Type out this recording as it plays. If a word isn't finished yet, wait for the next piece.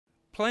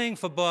Playing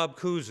for Bob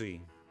Cousy,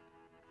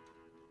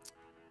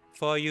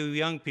 for you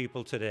young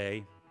people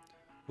today,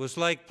 was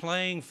like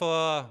playing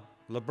for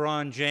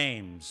LeBron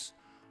James,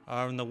 or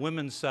on the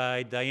women's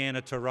side,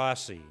 Diana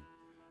Taurasi.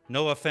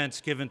 No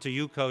offense given to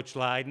you, Coach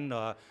Leiden,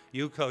 or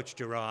you, Coach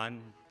Duran.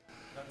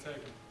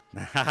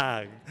 Not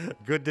taken.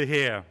 Good to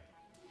hear.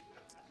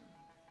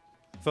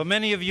 For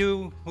many of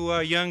you who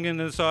are young in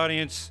this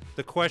audience,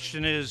 the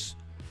question is,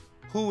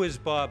 who is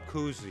Bob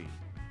Cousy?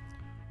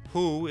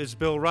 Who is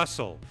Bill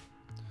Russell?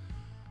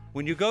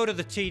 When you go to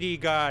the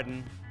TD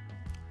Garden,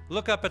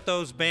 look up at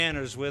those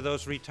banners where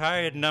those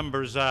retired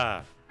numbers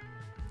are.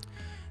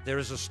 There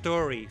is a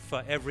story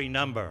for every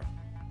number.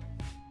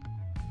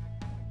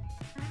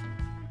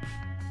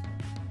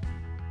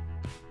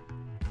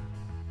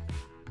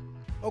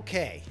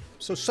 Okay,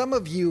 so some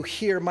of you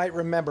here might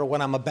remember what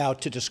I'm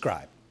about to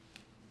describe.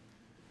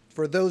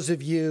 For those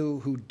of you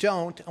who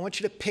don't, I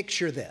want you to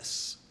picture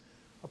this.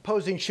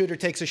 Opposing shooter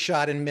takes a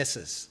shot and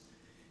misses.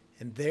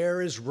 And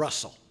there is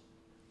Russell,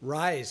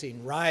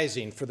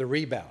 rising for the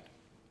rebound.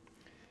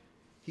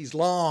 He's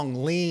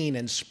long, lean,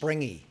 and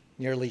springy,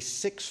 nearly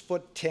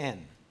 6'10".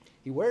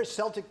 He wears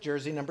Celtic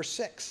jersey number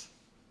 6.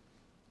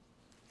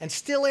 And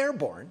still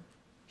airborne,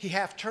 he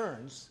half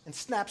turns and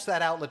snaps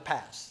that outlet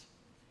pass,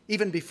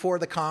 even before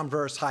the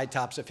Converse high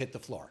tops have hit the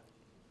floor.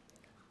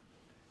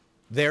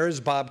 There is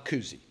Bob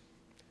Cousy.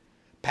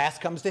 Pass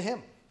comes to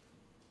him.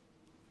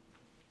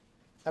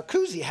 Now,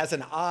 Cousy has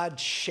an odd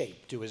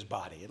shape to his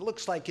body. It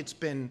looks like it's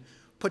been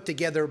put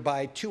together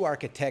by two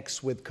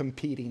architects with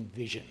competing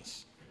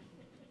visions.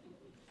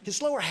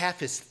 His lower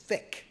half is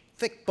thick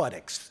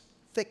buttocks,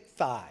 thick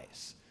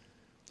thighs,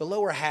 the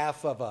lower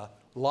half of a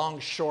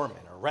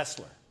longshoreman or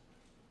wrestler.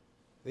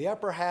 The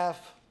upper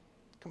half,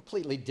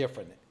 completely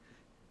different.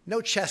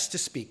 No chest to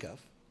speak of,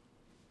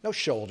 no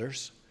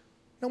shoulders,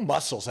 no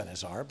muscles in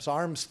his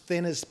arms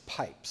thin as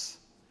pipes.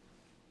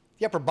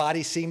 The upper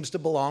body seems to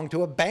belong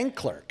to a bank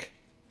clerk.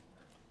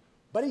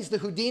 But he's the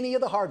Houdini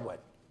of the hardwood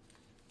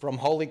from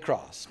Holy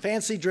Cross.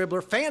 Fancy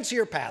dribbler,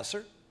 fancier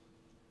passer.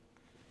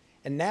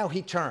 And now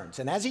he turns.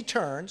 And as he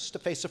turns to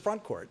face the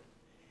front court,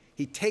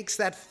 he takes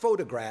that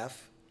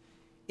photograph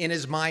in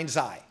his mind's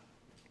eye.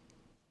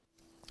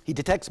 He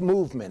detects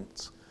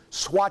movements,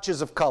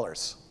 swatches of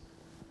colors.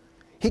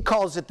 He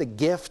calls it the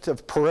gift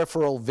of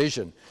peripheral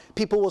vision.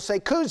 People will say,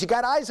 Cooz, you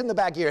got eyes in the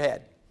back of your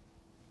head.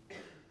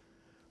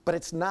 But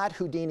it's not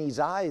Houdini's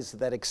eyes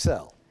that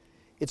excel.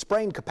 It's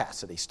brain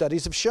capacity.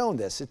 Studies have shown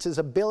this. It's his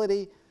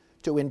ability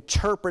to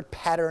interpret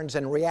patterns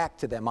and react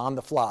to them on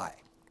the fly.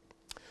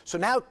 So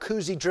now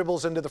Cousy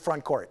dribbles into the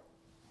front court.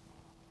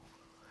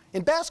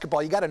 In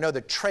basketball, you got to know the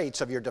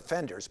traits of your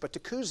defenders, but to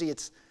Cousy,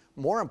 it's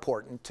more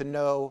important to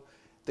know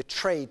the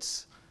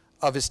traits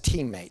of his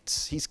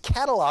teammates. He's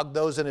cataloged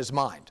those in his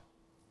mind.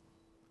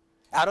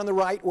 Out on the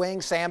right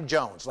wing, Sam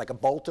Jones, like a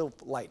bolt of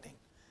lightning.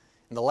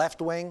 In the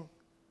left wing,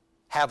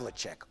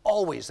 Havlicek,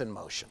 always in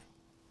motion.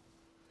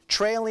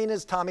 Trailing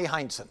is Tommy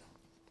Heinsohn.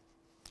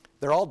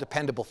 They're all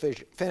dependable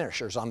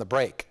finishers on the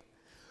break.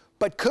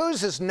 But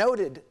Cooz has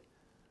noted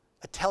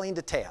a telling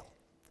detail.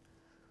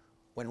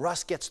 When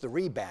Russ gets the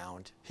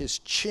rebound, his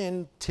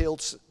chin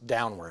tilts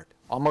downward,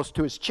 almost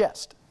to his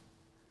chest.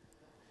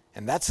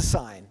 And that's a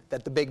sign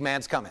that the big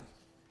man's coming.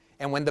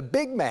 And when the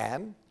big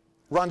man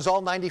runs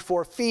all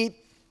 94 feet,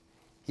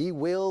 he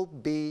will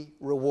be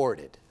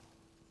rewarded.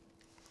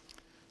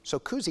 So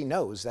Cousy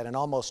knows that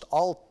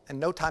in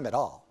no time at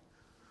all,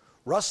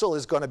 Russell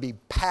is going to be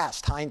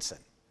past Heinsohn,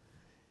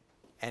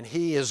 and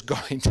he is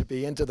going to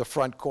be into the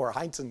front court.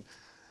 Heinsohn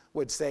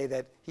would say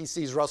that he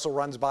sees Russell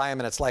runs by him,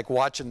 and it's like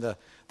watching the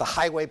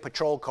highway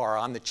patrol car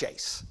on the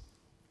chase.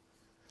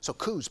 So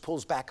Cooz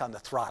pulls back on the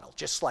throttle,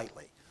 just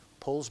slightly,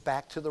 pulls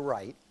back to the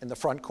right in the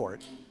front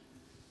court.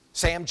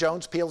 Sam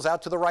Jones peels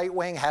out to the right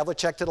wing,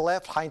 Havlicek to the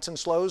left, Heinsohn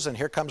slows, and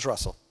here comes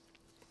Russell.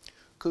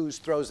 Cooz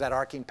throws that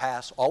arcing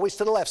pass always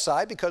to the left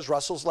side because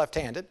Russell's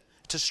left-handed.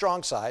 It's a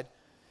strong side,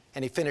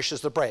 and he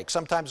finishes the break,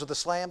 sometimes with a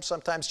slam,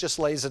 sometimes just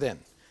lays it in.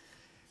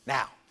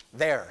 Now,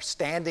 there,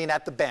 standing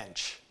at the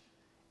bench,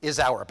 is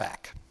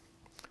Auerbach.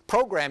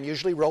 Program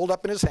usually rolled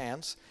up in his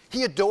hands.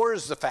 He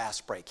adores the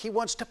fast break. He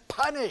wants to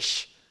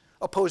punish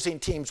opposing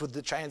teams with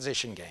the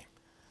transition game,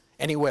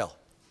 and he will.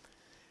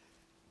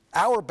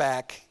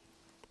 Auerbach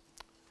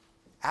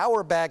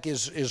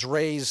is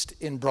raised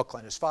in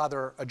Brooklyn. His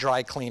father, a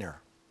dry cleaner.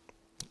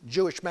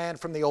 Jewish man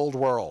from the old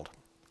world.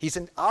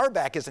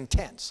 Auerbach is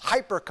intense,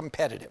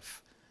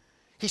 hyper-competitive.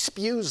 He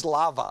spews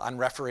lava on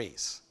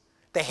referees.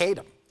 They hate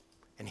him,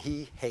 and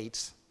he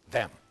hates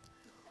them.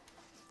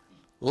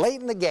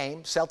 Late in the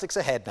game, Celtics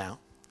ahead now,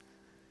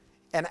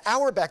 and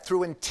Auerbach,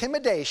 through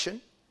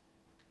intimidation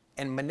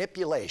and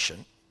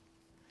manipulation,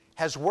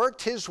 has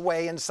worked his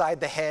way inside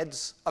the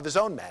heads of his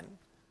own men,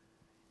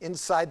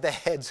 inside the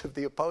heads of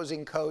the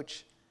opposing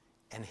coach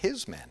and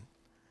his men,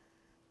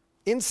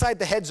 inside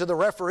the heads of the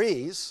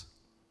referees,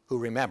 who,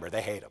 remember,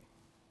 they hate him.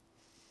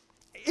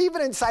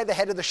 Even inside the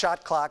head of the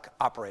shot clock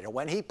operator,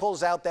 when he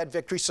pulls out that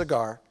victory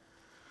cigar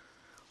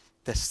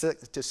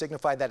to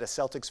signify that a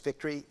Celtics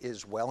victory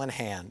is well in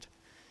hand,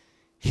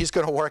 He's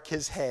going to work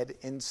his head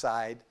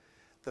inside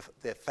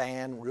the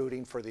fan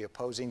rooting for the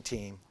opposing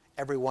team,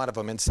 every one of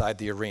them inside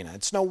the arena.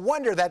 It's no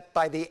wonder that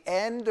by the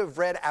end of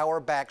Red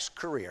Auerbach's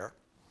career,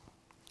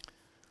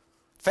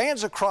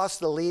 fans across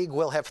the league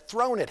will have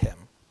thrown at him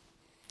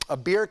a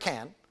beer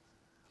can,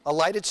 a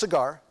lighted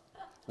cigar,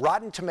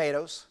 rotten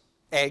tomatoes,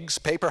 eggs,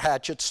 paper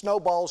hatchets,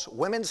 snowballs,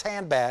 women's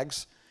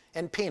handbags,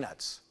 and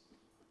peanuts,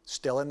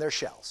 still in their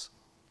shells.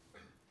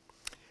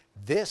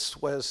 This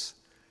was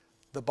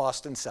the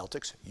Boston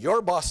Celtics,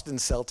 your Boston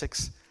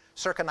Celtics,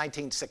 circa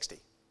 1960.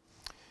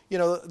 You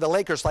know, the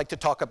Lakers like to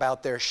talk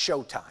about their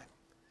showtime,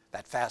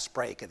 that fast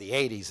break of the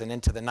 80s and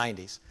into the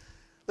 90s.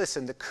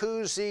 Listen, the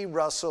Cousy,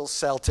 Russell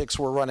Celtics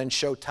were running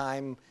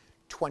showtime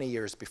 20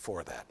 years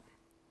before that.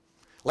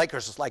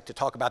 Lakers like to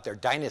talk about their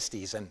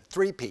dynasties and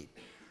three-peat.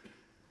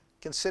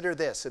 Consider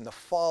this, in the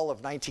fall of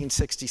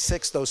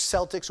 1966, those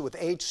Celtics with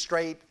 8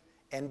 straight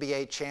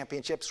NBA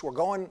championships were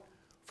going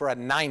for a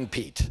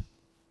 9-peat.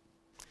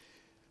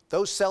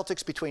 Those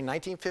Celtics between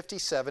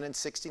 1957 and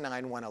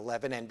 69 won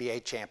 11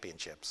 NBA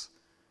championships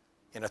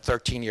in a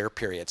 13-year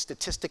period.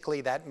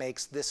 Statistically, that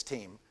makes this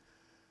team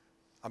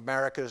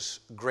America's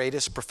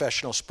greatest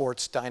professional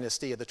sports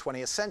dynasty of the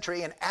 20th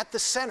century, and at the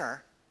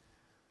center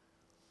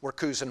were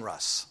Cooz and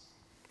Russ.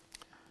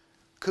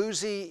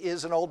 Cousy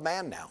is an old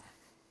man now.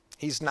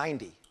 He's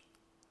 90,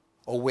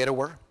 a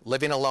widower,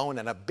 living alone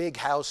in a big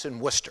house in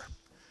Worcester,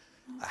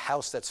 a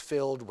house that's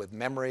filled with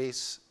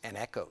memories and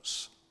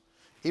echoes.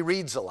 He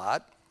reads a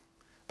lot,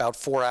 about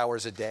 4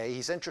 hours a day.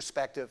 He's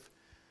introspective.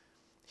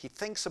 He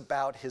thinks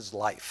about his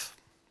life.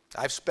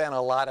 I've spent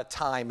a lot of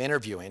time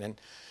interviewing, and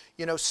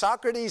you know,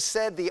 Socrates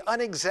said the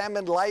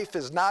unexamined life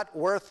is not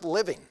worth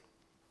living.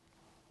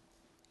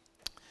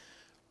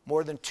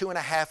 More than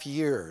 2.5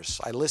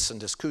 years, I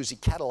listened as Cousy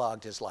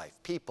cataloged his life,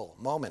 people,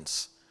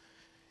 moments.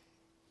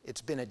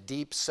 It's been a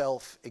deep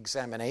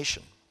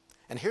self-examination.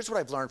 And here's what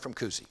I've learned from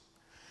Cousy,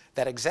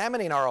 that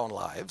examining our own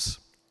lives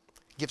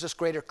gives us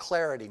greater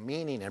clarity,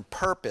 meaning, and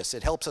purpose.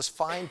 It helps us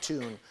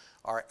fine-tune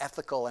our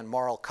ethical and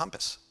moral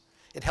compass.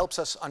 It helps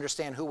us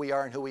understand who we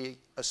are and who we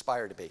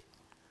aspire to be.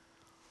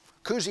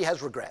 Cousy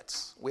has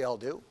regrets. We all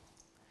do.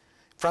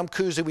 From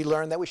Cousy, we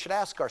learn that we should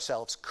ask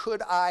ourselves,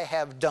 could I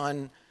have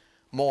done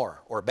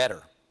more or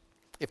better?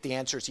 If the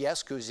answer is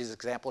yes, Cousy's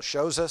example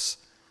shows us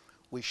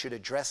we should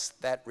address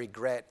that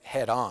regret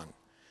head on.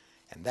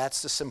 And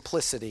that's the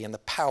simplicity and the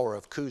power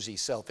of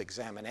Cousy's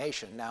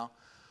self-examination. Now,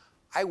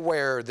 I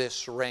wear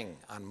this ring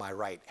on my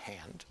right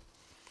hand,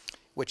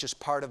 which is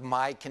part of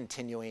my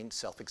continuing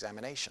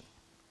self-examination.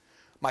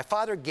 My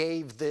father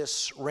gave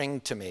this ring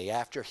to me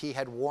after he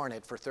had worn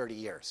it for 30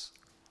 years.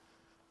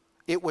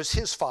 It was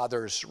his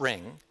father's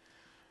ring,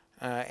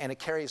 and it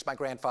carries my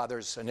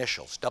grandfather's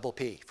initials, double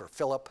P, for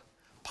Philip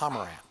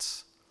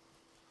Pomerantz.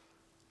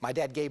 My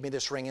dad gave me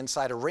this ring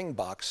inside a ring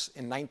box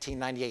in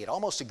 1998,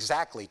 almost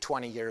exactly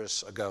 20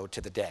 years ago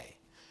to the day,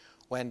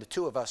 when the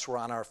two of us were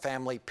on our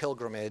family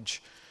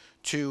pilgrimage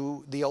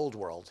to the old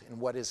world in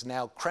what is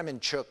now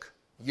Kremenchuk,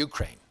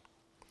 Ukraine.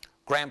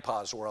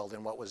 Grandpa's world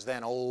in what was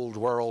then old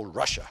world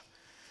Russia.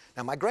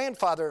 Now, my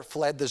grandfather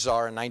fled the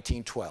Tsar in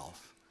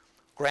 1912.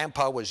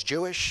 Grandpa was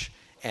Jewish,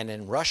 and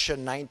in Russia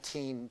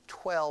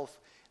 1912,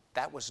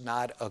 that was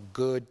not a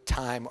good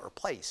time or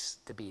place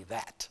to be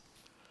that.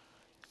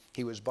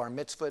 He was bar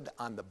mitzvahed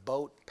on the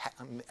boat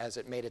as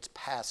it made its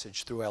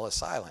passage through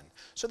Ellis Island.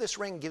 So this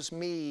ring gives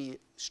me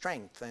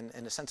strength and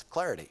a sense of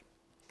clarity.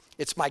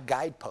 It's my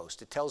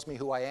guidepost. It tells me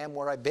who I am,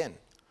 where I've been.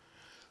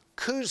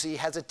 Cousy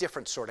has a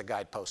different sort of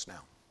guidepost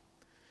now.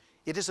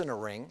 It isn't a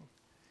ring.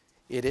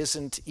 It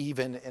isn't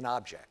even an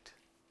object.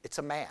 It's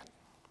a man,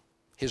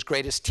 his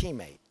greatest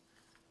teammate,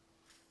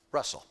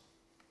 Russell.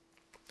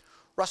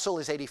 Russell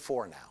is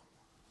 84 now,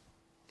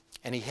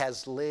 and he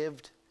has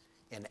lived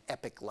an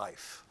epic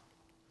life.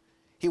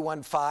 He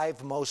won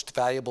 5 Most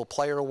Valuable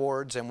Player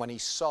awards, and when he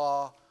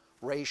saw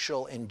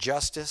racial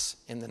injustice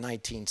in the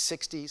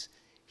 1960s,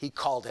 he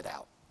called it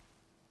out.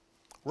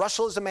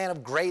 Russell is a man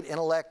of great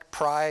intellect,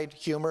 pride,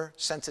 humor,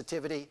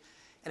 sensitivity,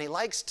 and he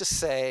likes to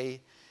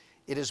say,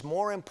 it is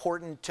more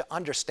important to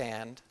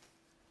understand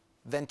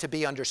than to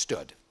be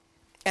understood.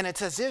 And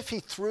it's as if he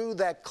threw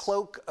that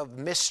cloak of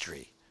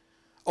mystery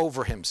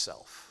over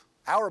himself.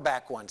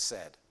 Auerbach once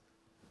said,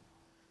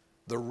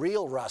 the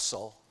real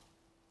Russell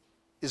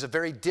is a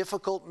very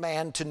difficult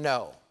man to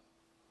know,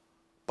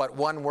 but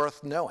one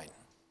worth knowing.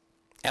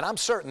 And I'm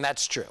certain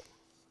that's true.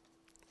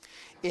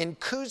 In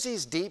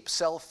Cousy's deep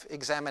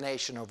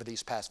self-examination over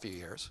these past few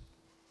years,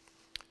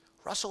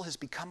 Russell has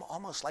become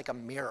almost like a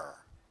mirror.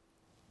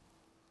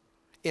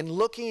 In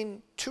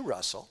looking to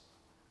Russell,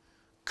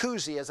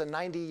 Cousy, as a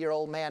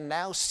 90-year-old man,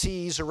 now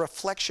sees a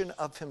reflection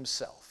of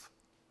himself.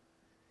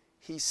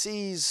 He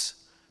sees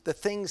the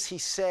things he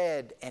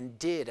said and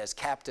did as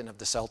captain of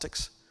the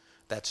Celtics,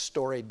 that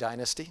storied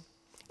dynasty,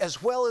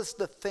 as well as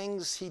the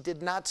things he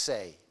did not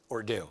say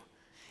or do.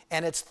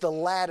 And it's the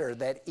latter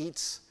that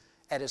eats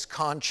at his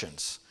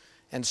conscience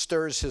and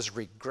stirs his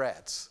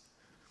regrets.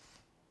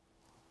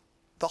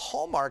 The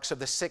hallmarks of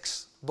the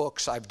 6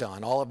 books I've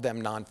done, all of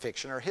them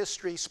nonfiction, are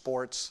history,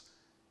 sports,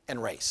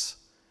 and race.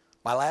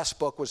 My last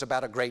book was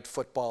about a great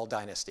football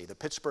dynasty, the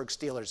Pittsburgh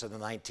Steelers of the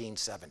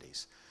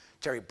 1970s.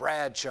 Terry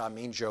Bradshaw,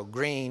 Mean Joe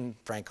Green,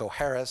 Franco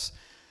Harris.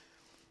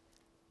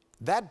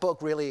 That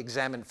book really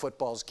examined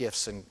football's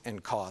gifts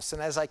and costs.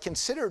 And as I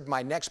considered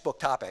my next book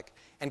topic,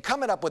 and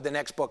coming up with the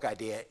next book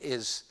idea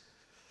is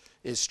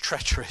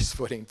treacherous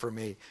footing for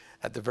me,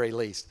 at the very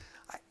least.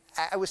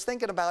 I was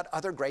thinking about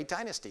other great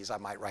dynasties I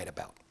might write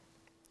about.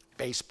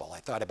 Baseball, I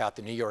thought about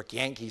the New York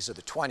Yankees of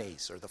the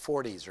 20s or the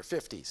 40s or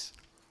 50s.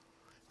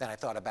 Then I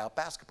thought about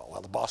basketball.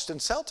 Well, the Boston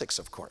Celtics,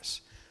 of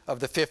course, of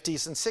the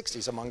 50s and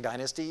 60s. Among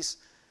dynasties,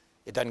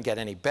 it doesn't get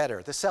any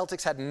better. The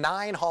Celtics had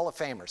 9 Hall of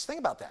Famers. Think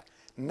about that.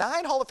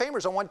 9 Hall of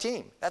Famers on one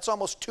team. That's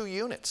almost 2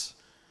 units.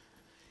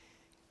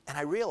 And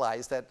I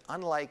realized that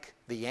unlike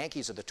the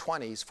Yankees of the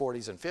 20s,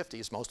 40s, and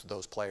 50s, most of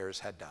those players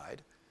had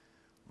died.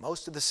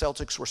 Most of the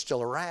Celtics were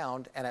still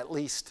around and, at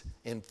least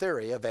in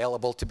theory,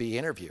 available to be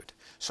interviewed.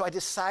 So I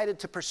decided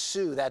to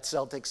pursue that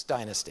Celtics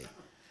dynasty.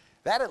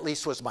 That at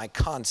least was my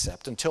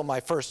concept until my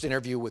first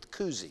interview with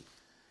Cousy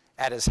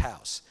at his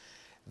house.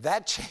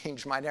 That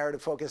changed my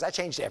narrative focus. That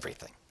changed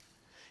everything.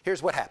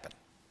 Here's what happened.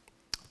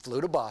 I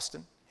flew to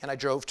Boston and I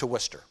drove to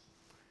Worcester.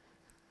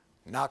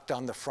 Knocked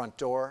on the front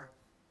door.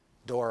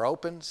 Door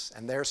opens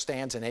and there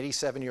stands an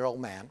 87-year-old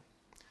man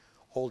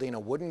holding a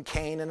wooden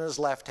cane in his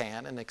left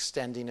hand and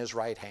extending his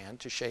right hand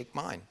to shake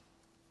mine.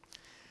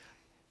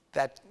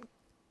 That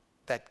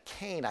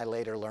cane, I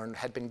later learned,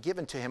 had been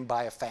given to him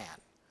by a fan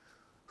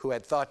who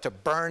had thought to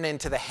burn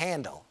into the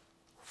handle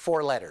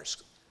 4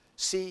 letters,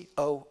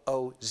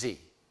 C-O-O-Z,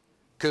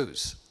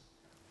 Cooz,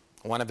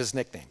 one of his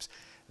nicknames.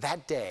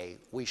 That day,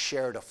 we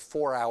shared a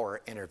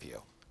 4-hour interview.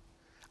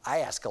 I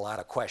ask a lot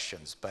of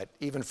questions, but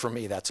even for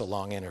me, that's a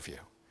long interview.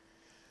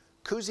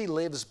 Cousy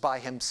lives by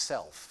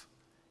himself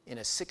in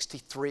a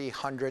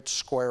 6,300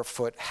 square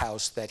foot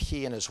house that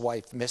he and his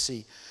wife,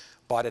 Missy,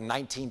 bought in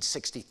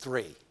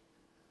 1963.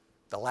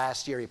 The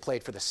last year he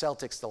played for the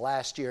Celtics, the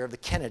last year of the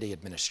Kennedy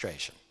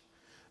administration.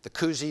 The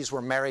Couzys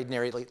were married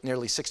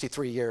nearly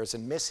 63 years,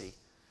 and Missy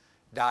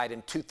died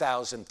in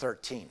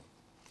 2013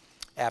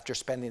 after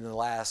spending the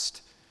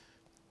last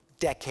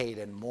decade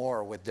and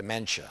more with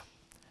dementia.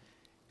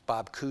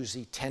 Bob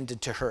Cousy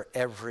tended to her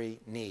every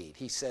need.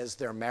 He says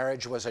their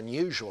marriage was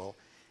unusual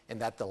in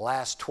that the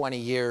last 20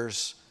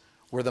 years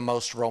were the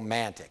most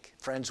romantic.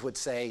 Friends would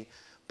say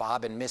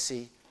Bob and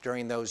Missy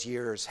during those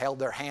years held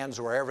their hands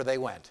wherever they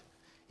went,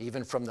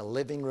 even from the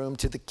living room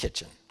to the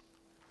kitchen.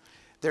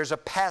 There's a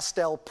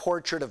pastel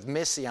portrait of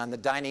Missy on the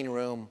dining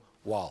room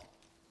wall.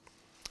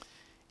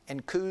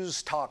 And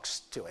Cooz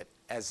talks to it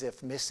as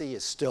if Missy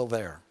is still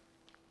there.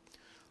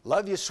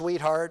 "Love you,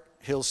 sweetheart,"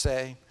 he'll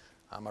say.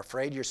 "I'm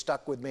afraid you're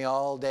stuck with me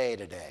all day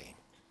today."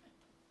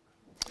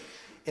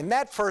 In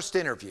that first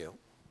interview,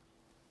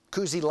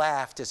 Cousy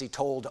laughed as he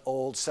told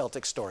old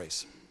Celtic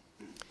stories.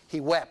 He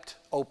wept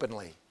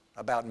openly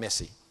about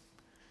Missy.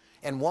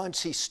 And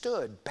once he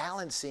stood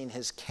balancing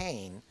his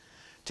cane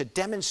to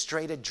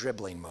demonstrate a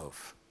dribbling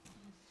move.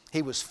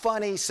 He was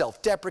funny,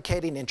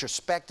 self-deprecating,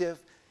 introspective,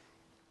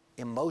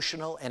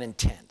 emotional, and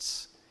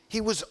intense.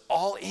 He was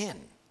all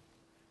in,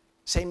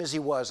 same as he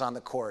was on the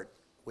court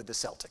with the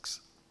Celtics.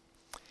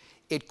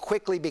 It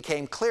quickly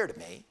became clear to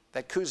me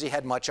that Cousy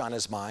had much on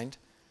his mind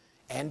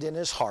and in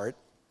his heart,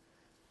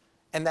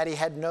 and that he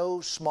had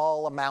no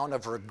small amount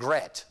of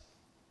regret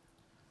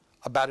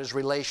about his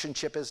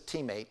relationship as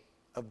teammate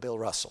of Bill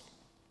Russell.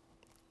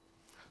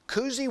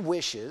 Cousy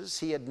wishes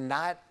he had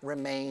not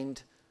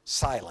remained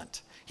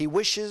silent. He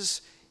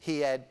wishes he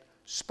had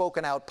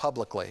spoken out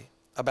publicly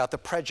about the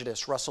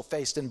prejudice Russell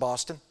faced in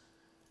Boston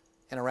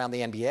and around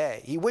the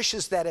NBA. He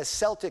wishes that as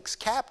Celtics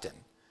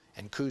captain,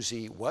 and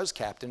Cousy was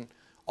captain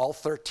all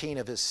 13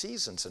 of his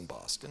seasons in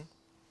Boston,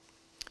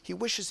 he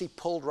wishes he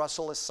pulled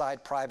Russell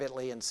aside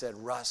privately and said,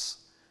 "Russ,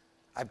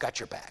 I've got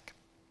your back."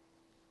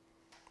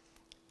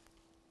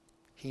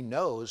 He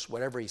knows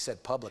whatever he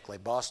said publicly,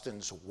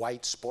 Boston's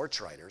white sports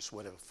writers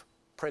would have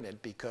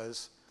printed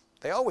because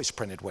they always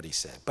printed what he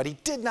said. But he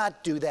did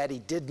not do that. He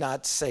did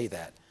not say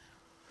that.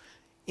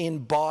 In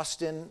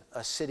Boston,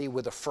 a city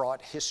with a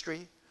fraught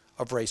history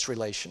of race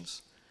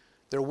relations,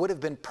 there would have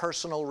been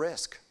personal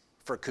risk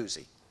for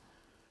Cousy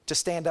to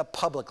stand up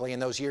publicly in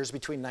those years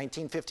between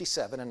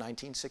 1957 and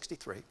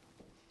 1963,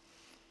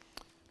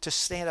 to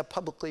stand up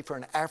publicly for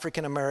an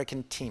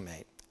African-American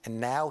teammate. And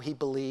now he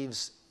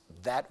believes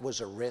that was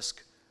a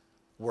risk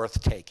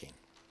worth taking.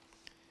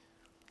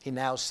 He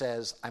now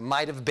says, "I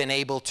might have been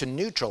able to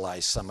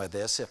neutralize some of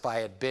this if I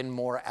had been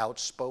more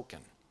outspoken."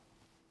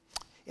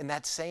 In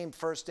that same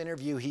first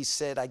interview, he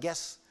said, "I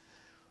guess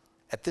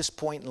at this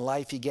point in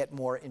life, you get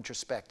more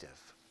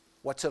introspective.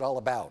 What's it all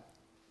about?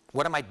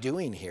 What am I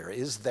doing here?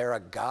 Is there a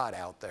God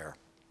out there?"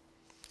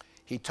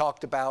 He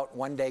talked about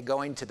one day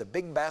going to the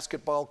big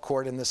basketball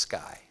court in the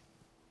sky.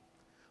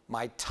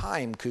 "My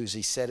time,"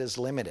 Cousy said, "is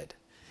limited."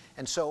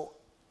 And so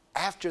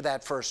after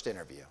that first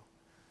interview,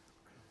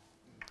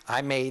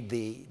 I made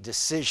the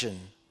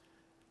decision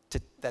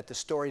that the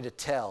story to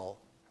tell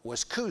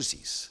was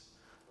Cousy's.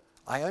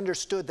 I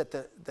understood that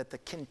the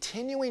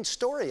continuing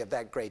story of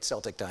that great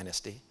Celtic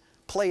dynasty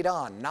played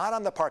on, not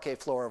on the parquet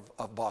floor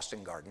of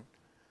Boston Garden,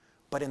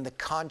 but in the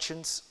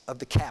conscience of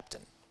the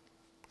captain.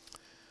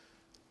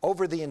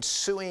 Over the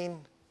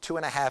ensuing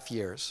 2.5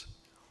 years,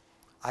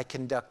 I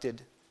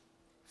conducted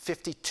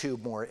 52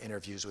 more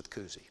interviews with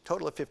Cousy.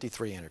 Total of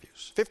 53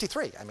 interviews.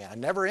 53. I mean, I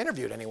never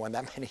interviewed anyone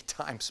that many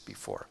times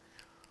before.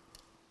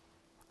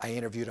 I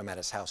interviewed him at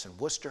his house in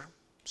Worcester,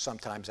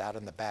 sometimes out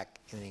in the back,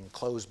 in an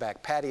enclosed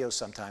back patio,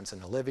 sometimes in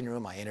the living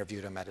room. I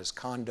interviewed him at his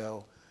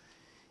condo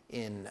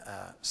in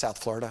South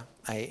Florida.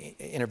 I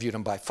interviewed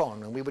him by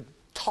phone, and we would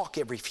talk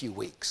every few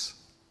weeks.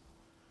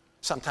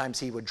 Sometimes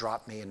he would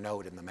drop me a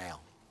note in the mail.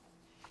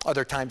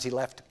 Other times he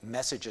left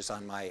messages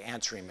on my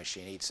answering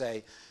machine. He'd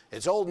say,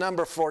 "It's old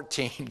number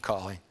 14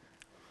 calling."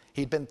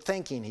 He'd been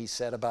thinking, he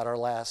said, about our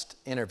last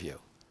interview,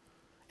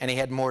 and he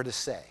had more to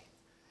say.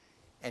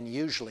 And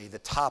usually the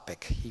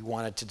topic he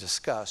wanted to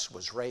discuss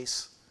was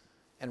race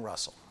and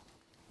Russell.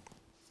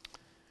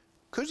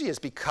 Cousy has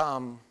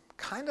become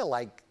kind of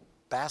like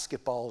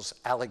basketball's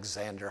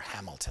Alexander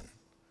Hamilton,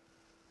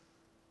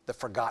 the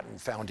forgotten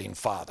founding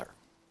father.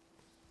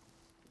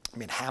 I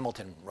mean,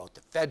 Hamilton wrote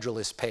the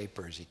Federalist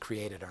Papers. He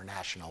created our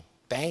national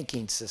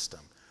banking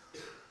system.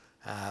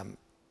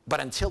 But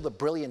until the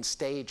brilliant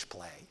stage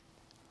play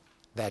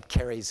that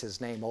carries his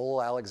name,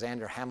 old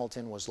Alexander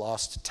Hamilton was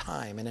lost to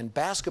time. And in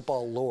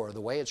basketball lore, the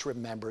way it's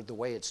remembered, the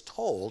way it's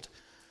told,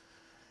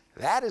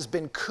 that has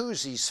been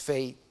Cousy's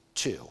fate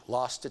too,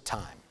 lost to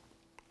time.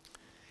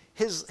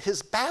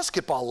 His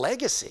basketball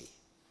legacy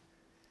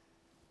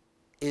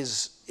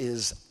is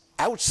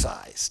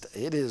outsized.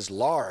 It is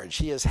large.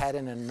 He has had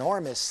an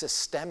enormous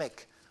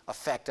systemic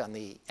effect on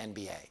the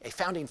NBA, a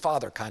founding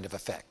father kind of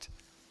effect.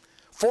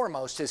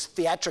 Foremost, his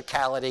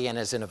theatricality and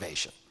his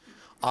innovation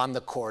on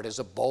the court as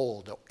a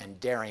bold and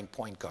daring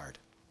point guard.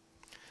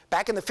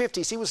 Back in the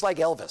 50s, he was like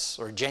Elvis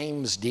or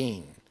James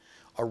Dean,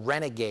 a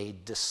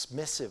renegade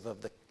dismissive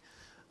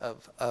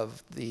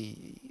of the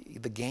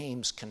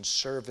game's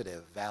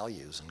conservative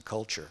values and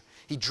culture.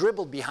 He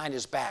dribbled behind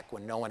his back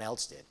when no one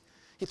else did.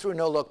 He threw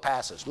no-look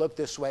passes, look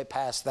this way,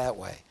 pass that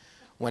way,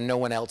 when no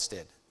one else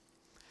did.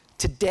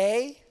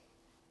 Today,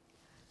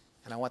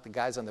 and I want the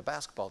guys on the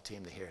basketball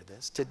team to hear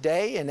this,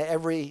 today in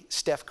every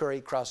Steph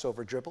Curry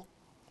crossover dribble,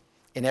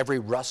 in every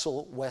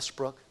Russell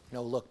Westbrook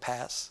no-look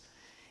pass,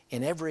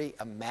 in every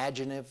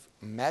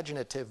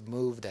imaginative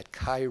move that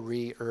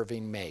Kyrie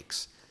Irving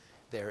makes,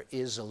 there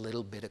is a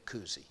little bit of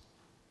Cousy.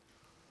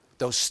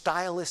 Those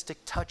stylistic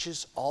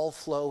touches all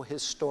flow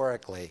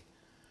historically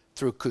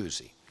through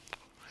Cousy.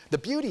 The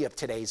beauty of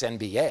today's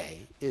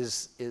NBA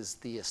is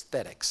the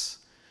aesthetics,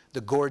 the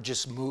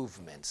gorgeous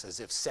movements as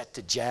if set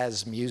to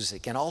jazz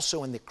music, and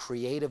also in the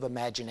creative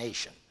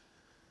imagination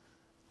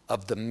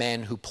of the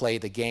men who play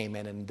the game.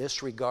 And in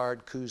this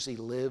regard, Cousy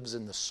lives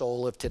in the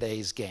soul of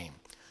today's game.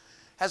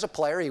 As a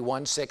player, he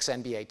won 6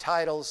 NBA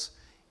titles.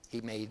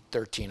 He made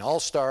 13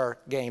 All-Star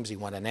games. He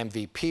won an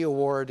MVP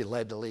award. He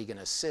led the league in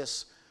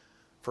assists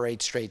for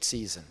 8 straight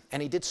seasons.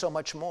 And he did so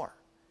much more.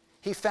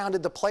 He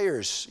founded the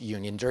Players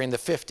Union during the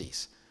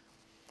 50s.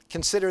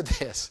 Consider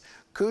this.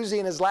 Cousy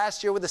in his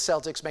last year with the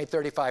Celtics made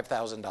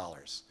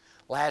 $35,000.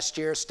 Last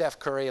year, Steph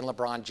Curry and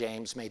LeBron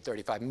James made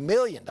 $35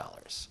 million.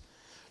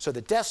 So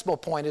the decimal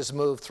point has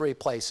moved 3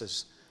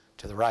 places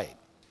to the right.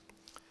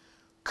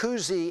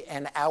 Cousy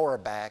and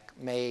Auerbach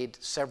made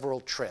several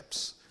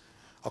trips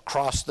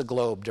across the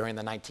globe during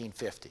the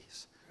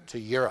 1950s, to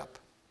Europe,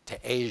 to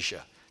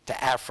Asia,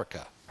 to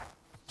Africa,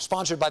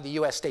 sponsored by the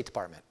US State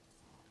Department,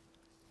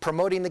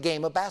 promoting the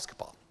game of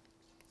basketball.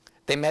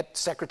 They met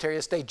Secretary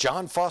of State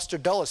John Foster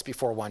Dulles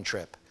before one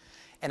trip.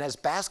 And as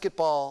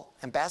basketball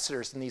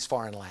ambassadors in these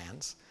foreign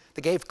lands,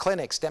 they gave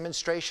clinics,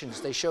 demonstrations,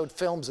 they showed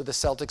films of the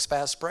Celtics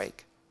fast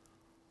break.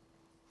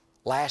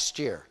 Last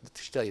year,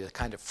 to tell you the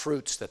kind of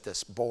fruits that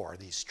this bore,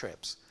 these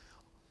trips,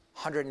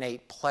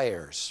 108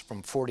 players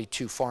from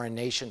 42 foreign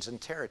nations and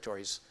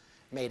territories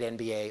made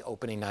NBA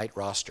opening night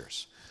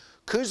rosters.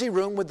 Cousy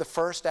roomed with the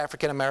first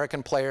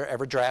African-American player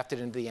ever drafted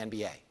into the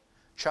NBA,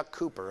 Chuck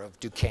Cooper of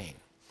Duquesne.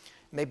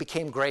 And they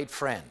became great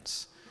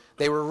friends.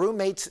 They were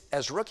roommates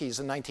as rookies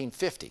in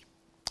 1950,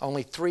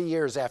 only 3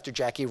 years after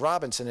Jackie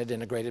Robinson had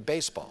integrated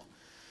baseball.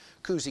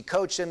 Cousy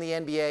coached in the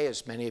NBA.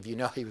 As many of you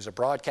know, he was a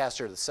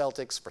broadcaster of the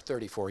Celtics for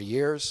 34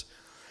 years.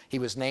 He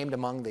was named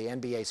among the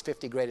NBA's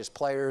 50 greatest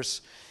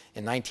players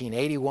in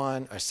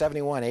 1981, or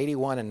 71,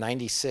 81, and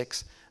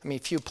 96. I mean,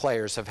 few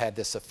players have had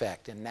this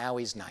effect, and now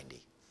he's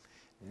 90.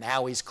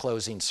 Now he's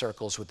closing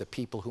circles with the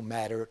people who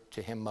matter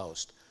to him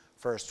most.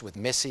 First with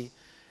Missy,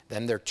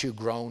 then their 2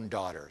 grown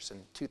daughters.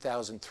 In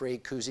 2003,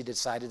 Cousy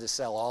decided to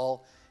sell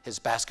all his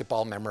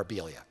basketball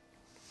memorabilia,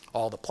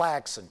 all the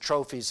plaques and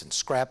trophies and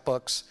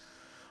scrapbooks,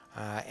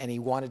 and he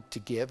wanted to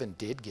give, and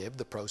did give,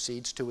 the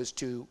proceeds to his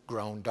 2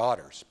 grown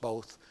daughters,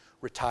 both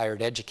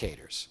retired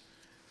educators.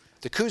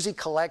 The Cousy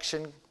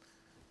collection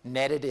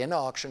netted in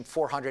auction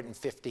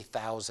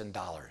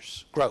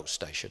 $450,000,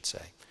 grossed, I should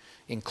say,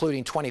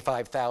 including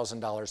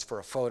 $25,000 for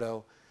a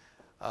photo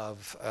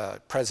of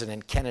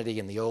President Kennedy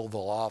in the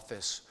Oval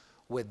Office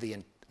with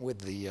with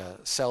the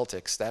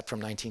Celtics, that from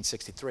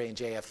 1963, and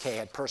JFK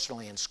had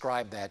personally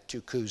inscribed that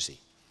to Cousy.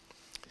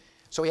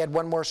 So he had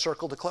one more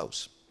circle to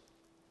close.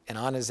 And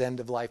on his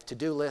end-of-life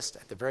to-do list,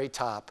 at the very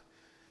top,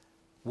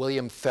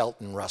 William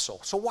Felton Russell.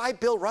 So why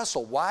Bill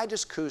Russell? Why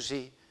does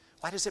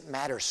it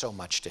matter so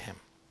much to him?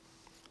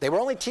 They were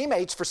only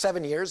teammates for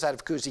 7 years out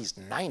of Cousy's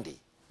 90.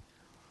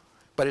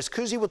 But as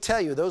Cousy will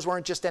tell you, those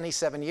weren't just any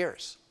 7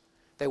 years.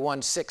 They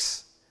won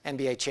 6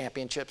 NBA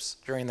championships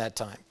during that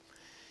time.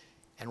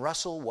 And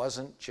Russell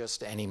wasn't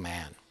just any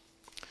man.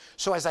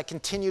 So as I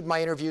continued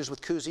my interviews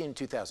with Cousy in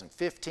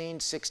 2015,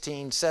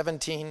 16,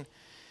 17,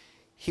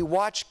 he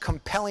watched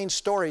compelling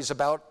stories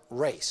about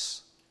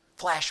race,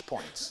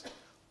 flashpoints,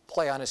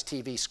 play on his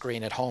TV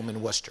screen at home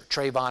in Worcester.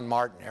 Trayvon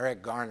Martin,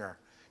 Eric Garner,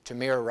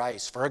 Tamir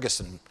Rice,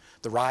 Ferguson,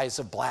 The Rise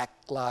of Black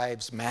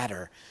Lives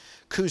Matter.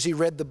 Cousy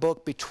read the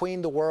book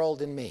Between the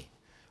World and Me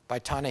by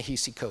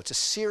Ta-Nehisi Coates, a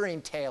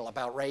searing tale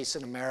about race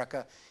in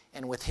America,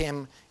 and with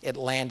him, it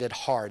landed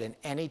hard. And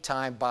any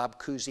time Bob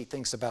Cousy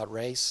thinks about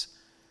race,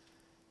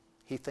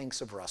 he thinks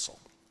of Russell.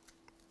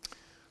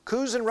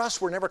 Cooz and Russ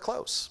were never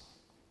close.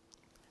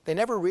 They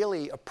never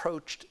really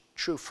approached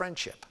true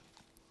friendship.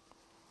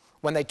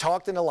 When they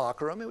talked in the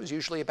locker room, it was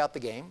usually about the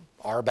game,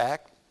 our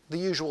back, the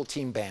usual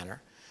team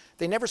banner.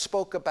 They never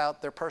spoke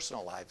about their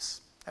personal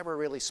lives, never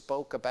really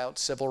spoke about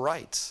civil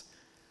rights.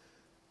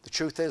 The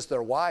truth is,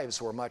 their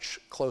wives were much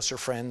closer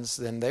friends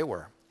than they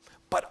were.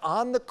 But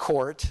on the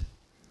court,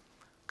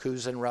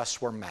 Cooz and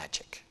Russ were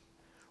magic.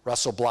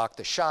 Russell blocked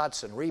the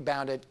shots and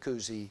rebounded.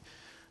 Cousy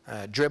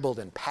dribbled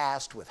and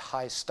passed with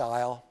high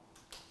style.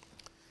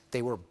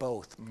 They were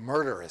both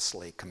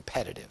murderously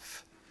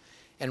competitive.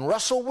 And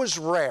Russell was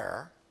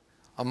rare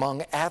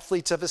among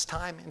athletes of his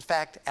time, in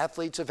fact,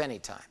 athletes of any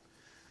time.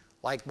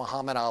 Like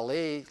Muhammad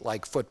Ali,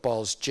 like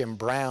football's Jim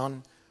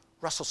Brown,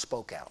 Russell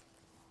spoke out.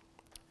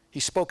 He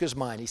spoke his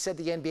mind. He said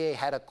the NBA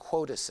had a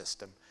quota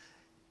system,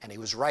 and he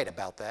was right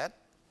about that,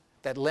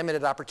 that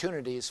limited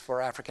opportunities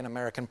for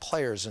African-American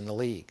players in the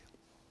league.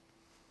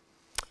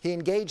 He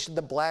engaged in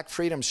the Black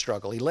freedom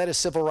struggle. He led a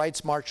civil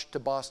rights march to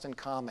Boston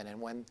Common, and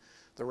when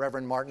the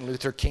Reverend Martin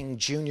Luther King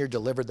Jr.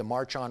 delivered the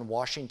March on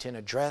Washington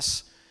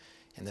address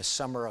in the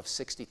summer of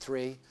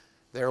 '63,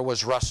 there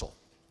was Russell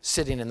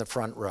sitting in the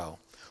front row.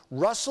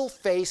 Russell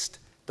faced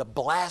the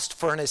blast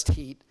furnace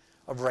heat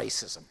of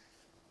racism.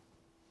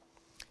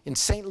 In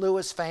St.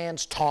 Louis,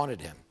 fans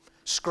taunted him,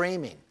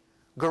 screaming,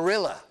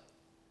 "Gorilla,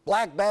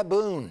 black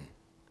baboon."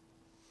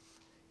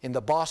 In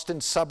the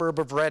Boston suburb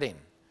of Reading,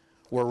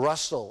 where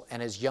Russell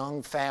and his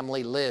young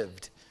family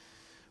lived,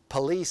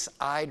 police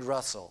eyed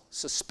Russell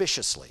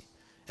suspiciously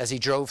as he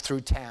drove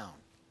through town.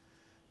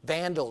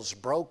 Vandals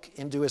broke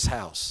into his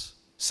house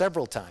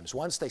several times.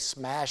 Once they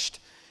smashed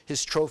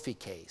his trophy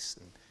case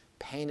and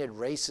painted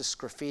racist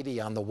graffiti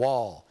on the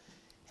wall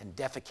and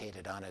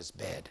defecated on his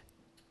bed.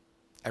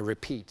 I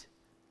repeat,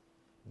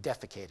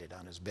 defecated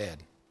on his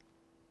bed.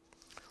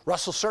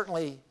 Russell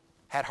certainly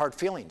had hard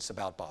feelings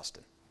about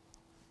Boston.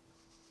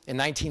 In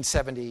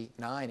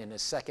 1979, in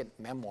his second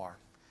memoir,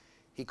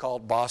 he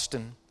called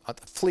Boston a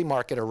flea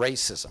market of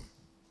racism.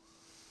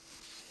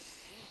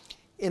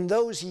 In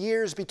those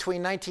years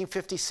between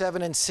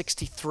 1957 and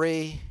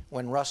 '63,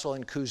 when Russell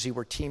and Cousy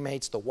were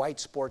teammates, the white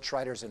sports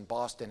writers in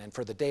Boston, and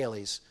for the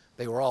dailies,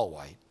 they were all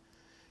white,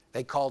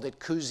 they called it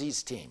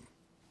Cousy's team.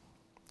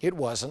 It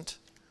wasn't,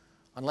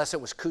 unless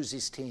it was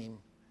Cousy's team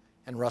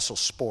and Russell's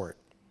sport.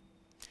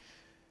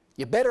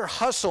 You better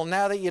hustle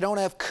now that you don't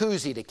have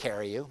Cousy to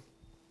carry you.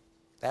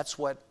 That's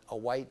what a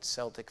white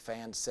Celtic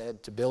fan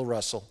said to Bill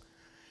Russell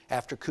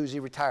after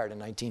Cousy retired in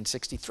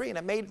 1963. And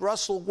it made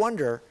Russell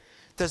wonder,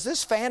 does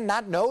this fan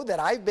not know that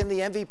I've been the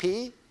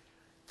MVP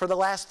for the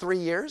last 3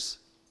 years?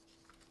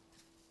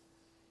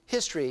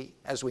 History,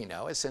 as we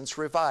know, has since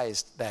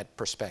revised that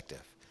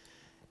perspective.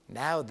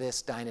 Now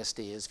this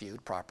dynasty is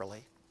viewed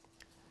properly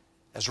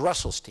as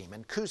Russell's team,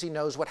 and Cousy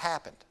knows what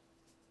happened.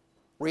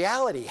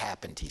 Reality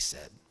happened, he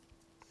said.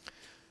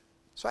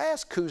 So I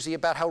asked Cousy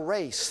about how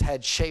race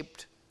had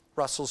shaped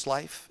Russell's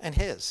life and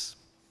his.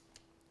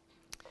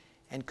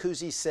 And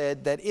Cousy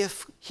said that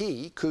if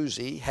he,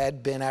 Cousy,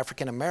 had been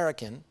African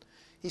American,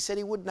 he said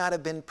he would not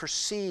have been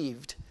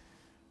perceived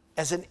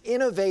as an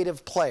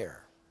innovative player.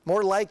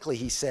 More likely,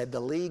 he said, the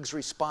league's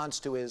response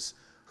to his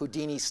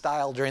Houdini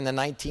style during the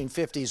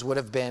 1950s would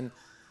have been,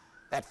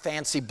 that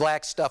fancy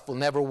black stuff will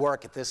never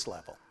work at this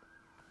level.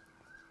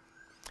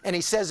 And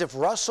he says if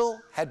Russell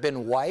had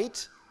been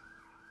white,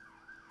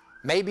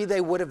 maybe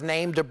they would have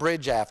named a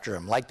bridge after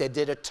him, like they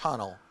did a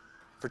tunnel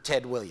for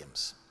Ted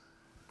Williams.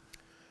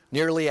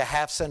 Nearly a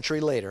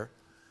half-century later,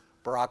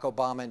 Barack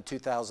Obama in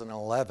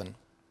 2011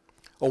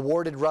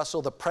 awarded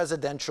Russell the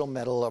Presidential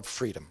Medal of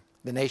Freedom,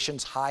 the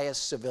nation's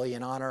highest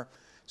civilian honor,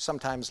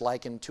 sometimes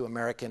likened to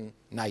American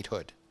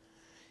knighthood.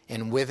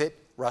 And with it,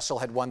 Russell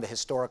had won the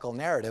historical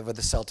narrative of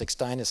the Celtics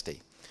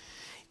dynasty.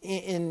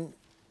 In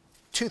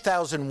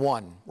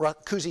 2001,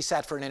 Cousy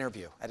sat for an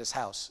interview at his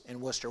house in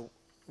Worcester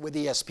with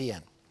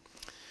ESPN.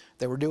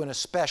 They were doing a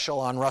special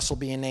on Russell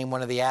being named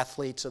one of the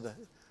athletes of the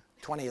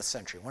 20th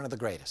century, one of the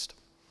greatest.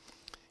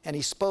 And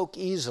he spoke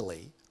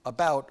easily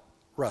about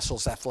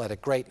Russell's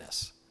athletic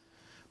greatness.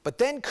 But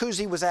then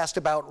Cousy was asked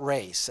about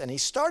race, and he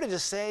started to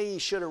say he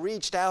should have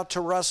reached out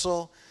to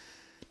Russell.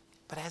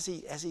 But as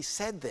he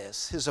said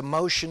this, his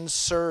emotions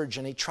surged,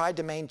 and he tried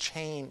to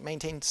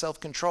maintain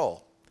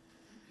self-control.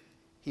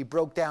 He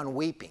broke down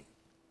weeping,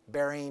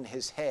 burying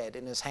his head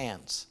in his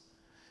hands.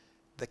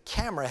 The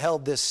camera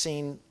held this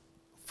scene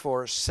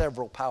for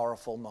several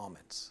powerful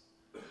moments.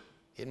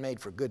 It made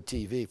for good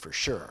TV, for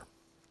sure.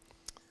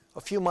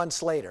 A few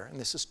months later, and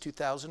this is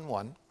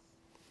 2001,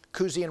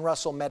 Cousy and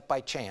Russell met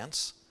by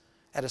chance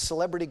at a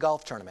celebrity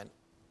golf tournament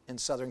in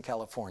Southern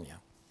California.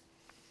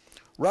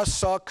 Russ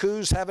saw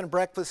Cooz having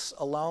breakfast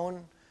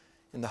alone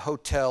in the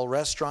hotel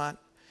restaurant,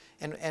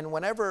 and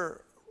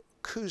whenever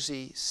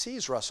Cousy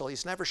sees Russell,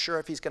 he's never sure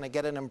if he's going to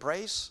get an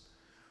embrace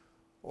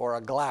or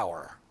a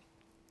glower.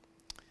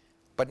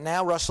 But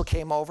now Russell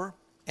came over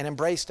and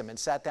embraced him and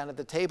sat down at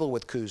the table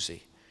with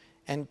Cousy.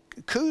 And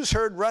Cooz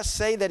heard Russ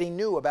say that he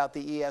knew about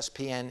the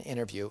ESPN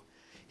interview.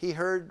 He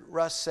heard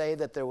Russ say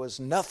that there was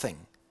nothing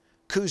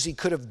Cousy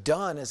could have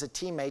done as a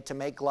teammate to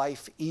make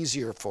life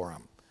easier for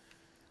him.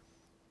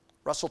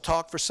 Russell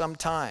talked for some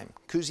time.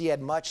 Cousy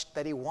had much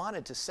that he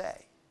wanted to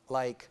say,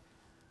 like,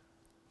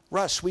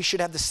 Russ, we should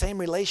have the same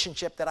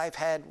relationship that I've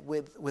had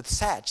with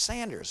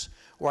Sanders,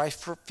 where I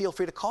feel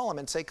free to call him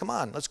and say, come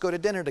on, let's go to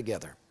dinner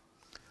together.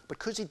 But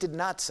Cousy did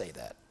not say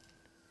that.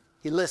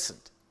 He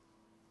listened.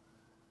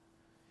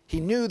 He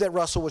knew that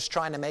Russell was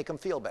trying to make him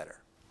feel better.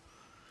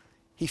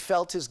 He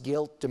felt his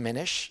guilt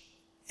diminish,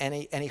 and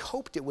he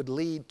hoped it would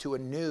lead to a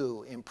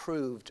new,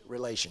 improved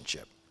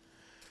relationship.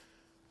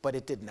 But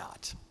it did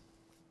not.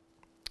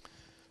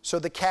 So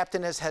the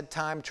captain has had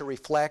time to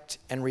reflect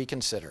and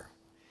reconsider.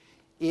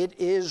 It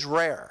is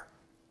rare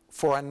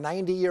for a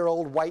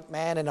 90-year-old white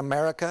man in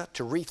America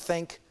to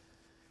rethink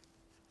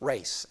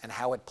race and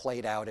how it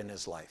played out in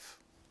his life.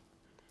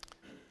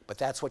 But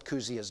that's what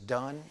Cousy has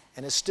done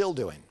and is still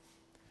doing.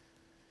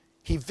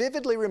 He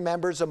vividly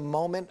remembers a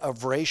moment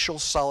of racial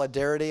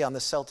solidarity on the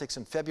Celtics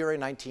in February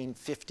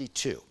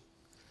 1952.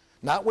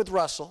 Not with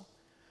Russell,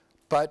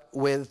 but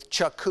with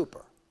Chuck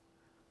Cooper,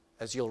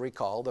 as you'll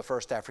recall, the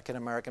first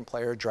African-American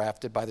player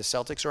drafted by the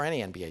Celtics or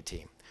any NBA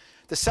team.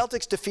 The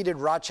Celtics defeated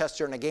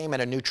Rochester in a game at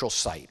a neutral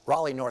site,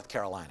 Raleigh, North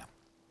Carolina.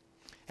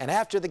 And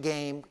after the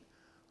game,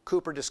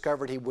 Cooper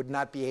discovered he would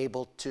not be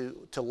able to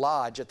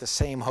lodge at the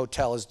same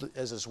hotel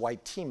as his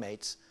white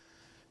teammates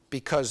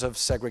because of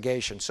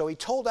segregation. So he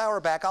told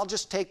Auerbach, I'll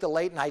just take the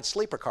late night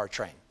sleeper car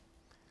train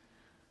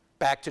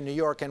back to New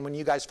York, and when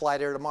you guys fly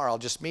there tomorrow, I'll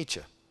just meet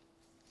you.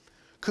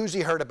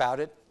 Cousy heard about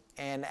it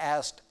and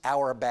asked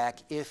Auerbach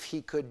if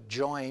he could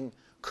join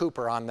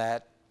Cooper on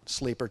that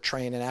sleeper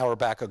train, and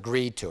Auerbach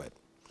agreed to it.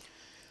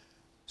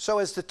 So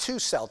as the two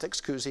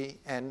Celtics, Cousy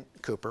and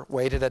Cooper,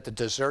 waited at the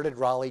deserted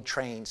Raleigh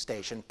train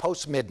station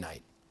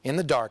post-midnight in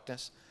the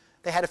darkness,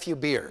 they had a few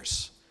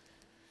beers,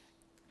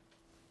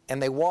 and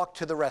they walked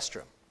to the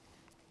restroom.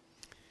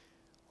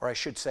 Or I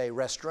should say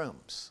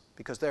restrooms,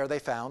 because there they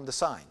found the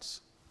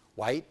signs,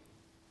 white,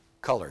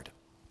 colored.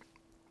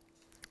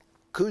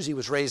 Cousy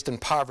was raised in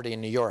poverty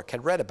in New York,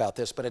 had read about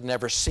this, but had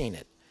never seen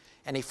it.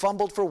 And he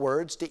fumbled for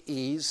words to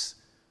ease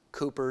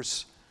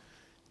Cooper's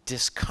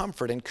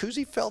discomfort, and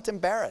Cousy felt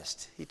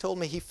embarrassed. He told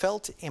me he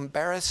felt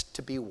embarrassed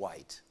to be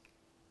white.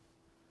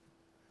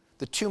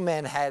 The two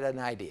men had an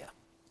idea.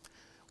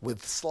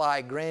 With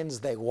sly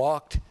grins, they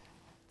walked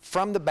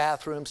from the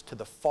bathrooms to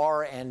the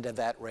far end of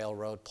that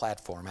railroad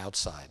platform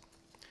outside.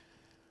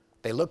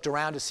 They looked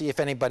around to see if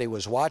anybody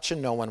was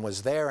watching. No one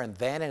was there. And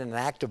then, in an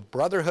act of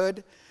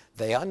brotherhood,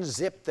 they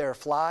unzipped their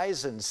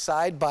flies, and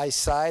side by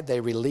side,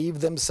 they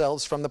relieved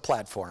themselves from the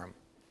platform.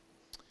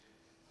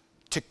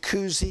 To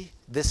Cousy,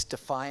 this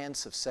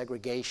defiance of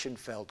segregation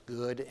felt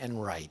good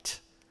and right.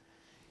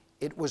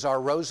 It was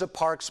our Rosa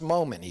Parks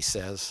moment, he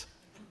says,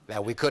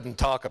 that we couldn't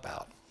talk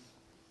about.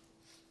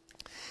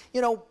 You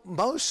know,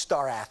 most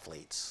star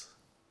athletes,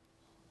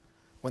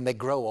 when they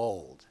grow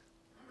old,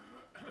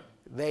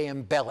 they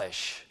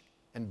embellish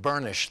and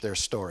burnish their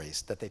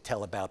stories that they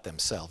tell about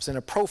themselves. In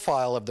a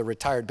profile of the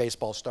retired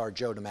baseball star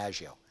Joe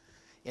DiMaggio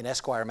in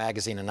Esquire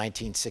magazine in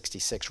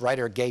 1966,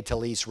 writer Gay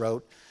Talese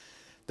wrote,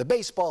 "The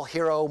baseball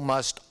hero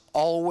must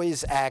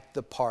always act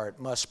the part,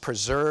 must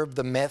preserve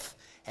the myth,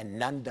 and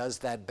none does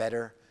that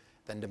better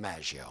than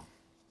DiMaggio."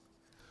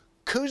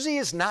 Cousy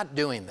is not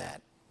doing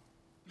that.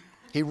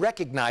 He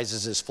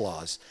recognizes his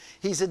flaws.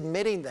 He's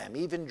admitting them,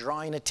 even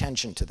drawing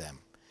attention to them.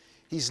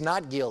 He's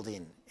not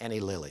gilding any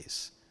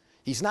lilies.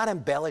 He's not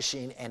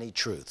embellishing any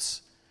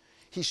truths.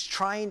 He's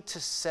trying to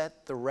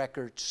set the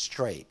record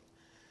straight.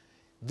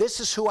 This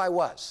is who I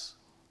was.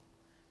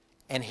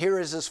 And here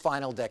is his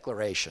final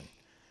declaration.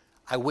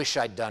 I wish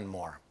I'd done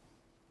more.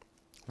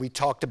 We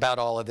talked about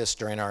all of this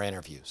during our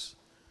interviews.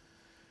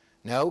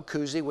 No,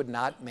 Cousy would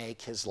not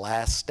make his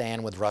last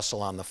stand with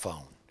Russell on the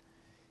phone.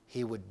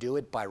 He would do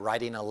it by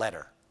writing a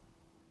letter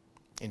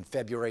in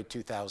February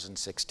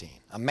 2016,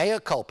 a mea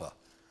culpa,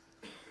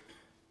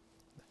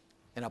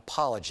 an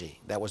apology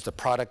that was the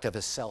product of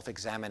his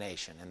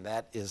self-examination, and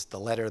that is the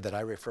letter that I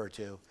refer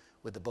to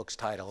with the book's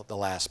title, The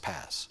Last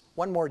Pass.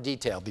 One more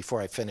detail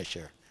before I finish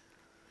here.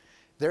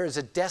 There is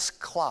a desk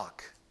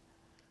clock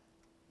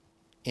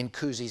in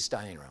Cousy's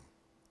dining room.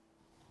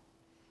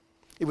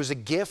 It was a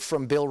gift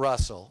from Bill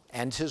Russell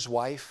and his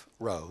wife,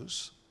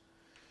 Rose,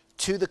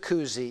 to the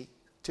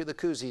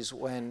Couzys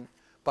when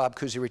Bob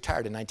Cousy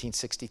retired in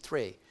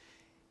 1963.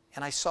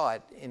 And I saw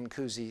it in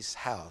Cousy's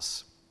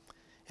house.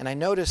 And I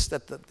noticed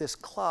that this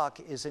clock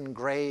is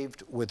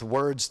engraved with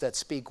words that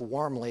speak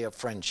warmly of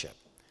friendship.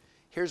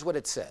 Here's what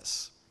it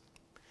says.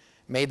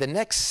 May the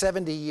next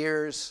 70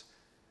 years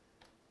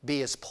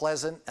be as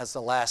pleasant as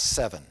the last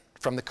 7,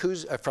 from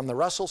the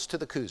Russells to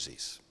the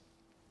Couzys.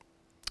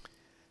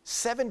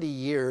 70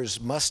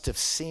 years must have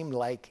seemed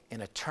like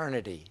an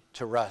eternity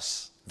to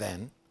Russ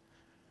then,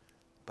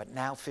 but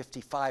now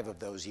 55 of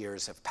those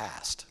years have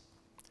passed.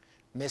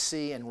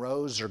 Missy and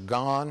Rose are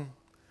gone.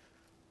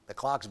 The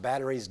clock's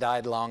batteries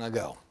died long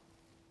ago.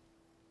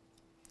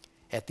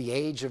 At the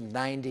age of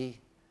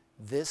 90,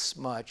 this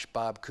much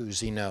Bob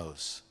Cousy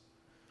knows.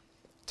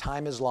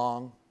 Time is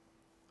long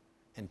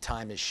and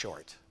time is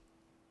short.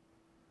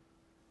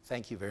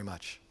 Thank you very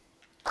much.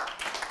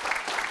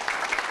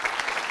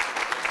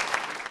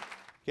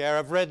 Yeah,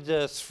 I've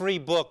read 3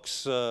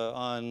 books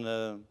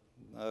on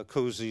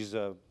Cousy's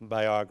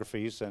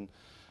biographies, and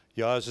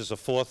yours is the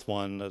 4th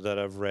one that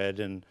I've read.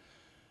 And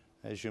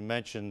as you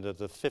mentioned,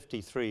 the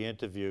 53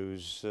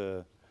 interviews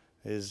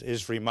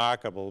is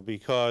remarkable,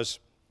 because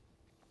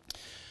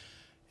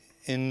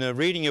in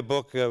reading your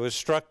book, I was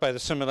struck by the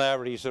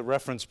similarities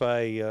referenced by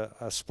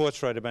a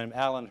sports writer named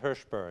Alan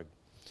Hirschberg.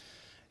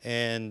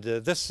 And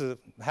this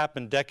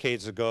happened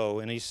decades ago,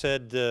 and he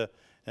said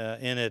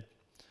in it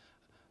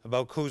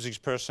about Cousy's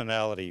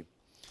personality,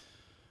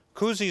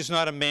 Cousy is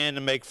not a man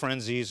to make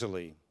friends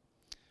easily.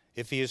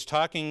 If he is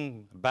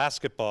talking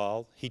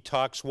basketball, he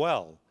talks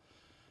well,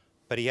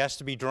 but he has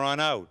to be drawn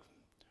out.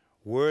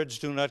 Words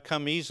do not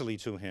come easily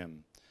to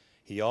him.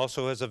 He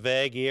also has a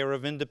vague air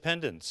of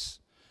independence,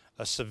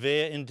 a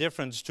severe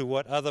indifference to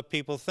what other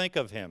people think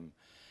of him,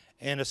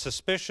 and a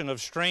suspicion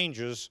of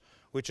strangers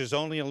which is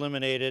only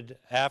eliminated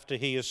after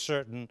he is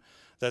certain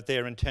that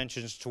their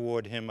intentions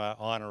toward him are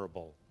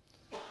honorable.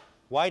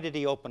 Why did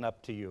he open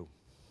up to you?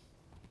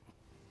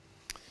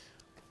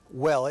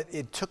 Well,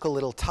 it took a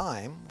little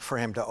time for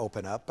him to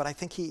open up, but I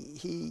think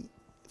he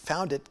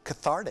found it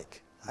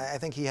cathartic. I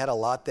think he had a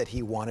lot that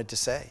he wanted to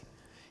say.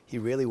 He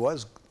really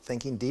was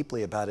thinking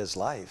deeply about his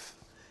life.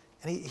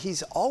 And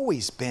he's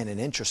always been an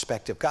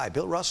introspective guy.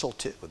 Bill Russell,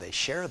 too. They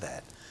share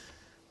that.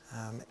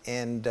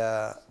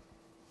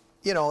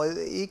 You know,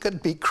 he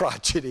could be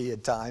crotchety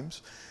at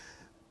times,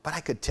 but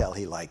I could tell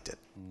he liked it.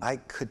 I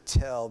could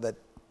tell that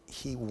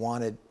he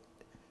wanted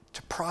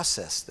to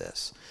process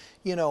this.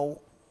 You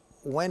know,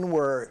 when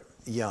we're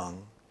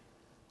young,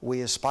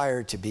 we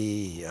aspire to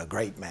be a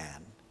great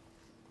man.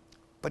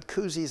 But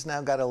Cousy's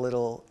now got a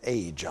little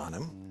age on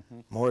him,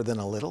 more than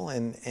a little,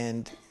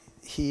 and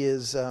he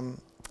is a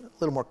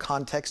little more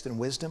context and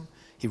wisdom.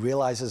 He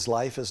realizes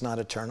life is not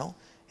eternal,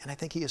 and I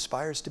think he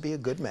aspires to be a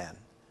good man.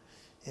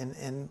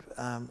 And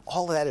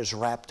all of that is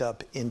wrapped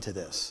up into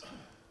this.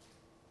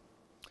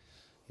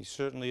 He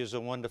certainly is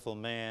a wonderful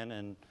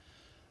man,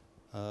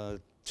 and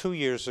 2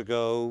 years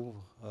ago,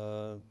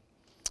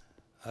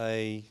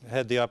 I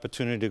had the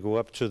opportunity to go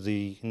up to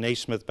the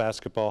Naismith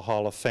Basketball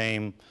Hall of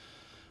Fame,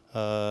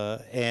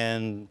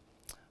 and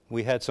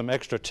we had some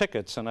extra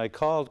tickets, and I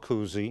called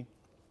Cousy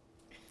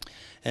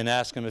and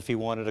asked him if he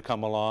wanted to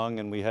come along,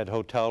 and we had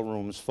hotel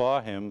rooms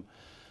for him.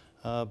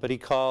 But he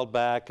called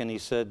back and he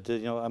said, you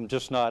know, I'm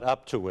just not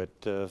up to it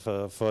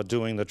for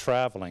doing the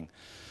traveling.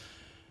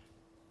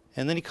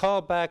 And then he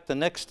called back the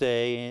next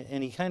day,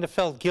 and he kind of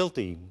felt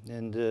guilty.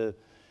 And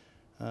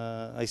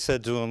I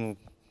said to him,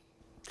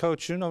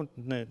 Coach, you don't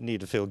need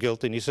to feel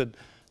guilty. And he said,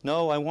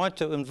 no, I want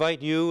to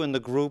invite you and the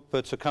group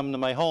to come to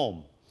my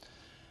home.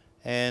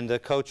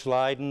 And Coach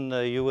Lydon,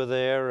 you were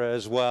there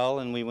as well,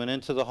 and we went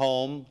into the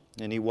home,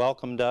 and he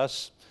welcomed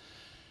us.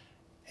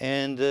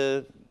 And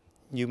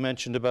you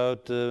mentioned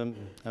about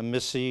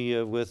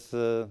Missy with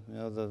you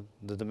know,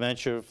 the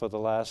dementia for the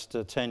last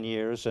 10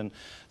 years. And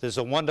there's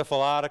a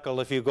wonderful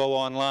article, if you go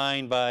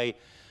online, by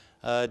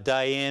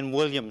Diane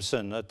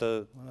Williamson at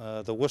the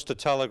Worcester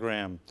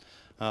Telegram,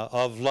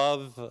 of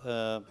love,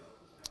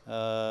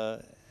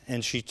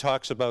 and she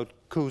talks about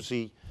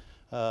Cousy,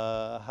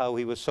 how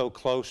he was so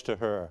close to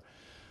her.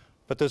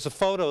 But there's a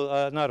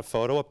photo, not a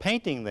photo, a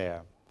painting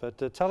there.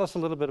 But tell us a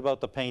little bit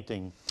about the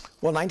painting.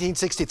 Well,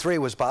 1963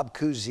 was Bob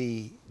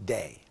Cousy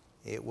Day.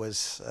 It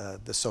was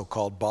the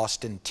so-called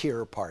Boston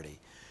Tear Party,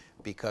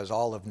 because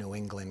all of New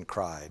England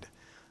cried.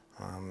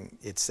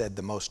 It said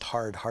the most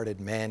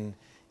hard-hearted men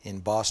in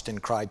Boston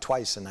cried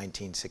twice in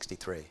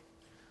 1963.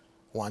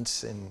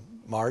 Once in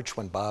March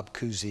when Bob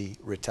Cousy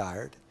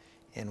retired,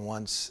 and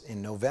once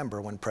in November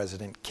when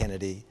President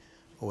Kennedy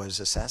was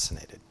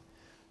assassinated.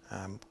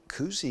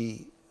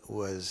 Cousy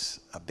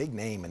was a big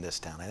name in this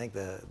town. I think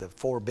the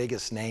 4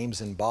 biggest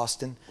names in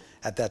Boston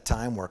at that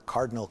time were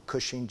Cardinal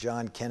Cushing,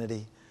 John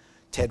Kennedy,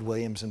 Ted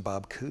Williams, and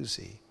Bob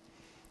Cousy.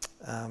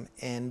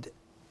 And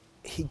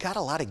he got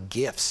a lot of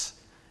gifts,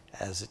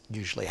 as it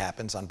usually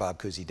happens on Bob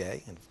Cousy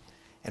Day.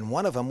 And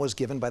one of them was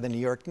given by the New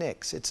York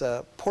Knicks. It's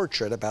a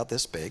portrait about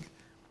this big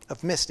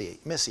of Missy,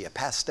 a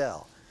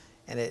pastel.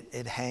 And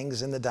it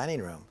hangs in the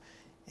dining room.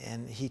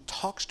 And he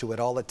talks to it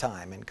all the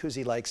time. And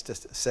Cousy likes to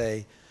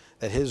say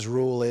that his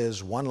rule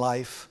is one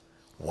life,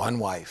 one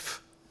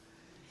wife.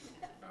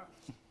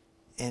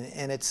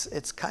 And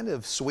it's kind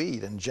of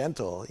sweet and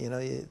gentle, you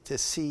know, to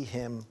see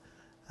him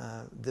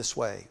this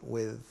way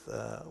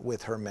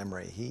with her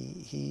memory.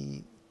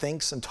 He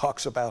thinks and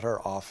talks about her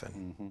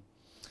often. Mm-hmm.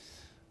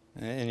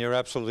 And you're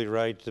absolutely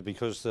right,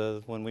 because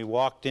when we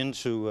walked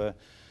into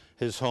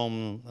his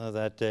home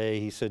that day,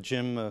 he said,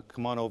 "Jim,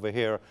 come on over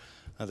here.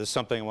 There's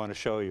something I want to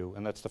show you."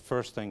 And that's the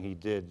first thing he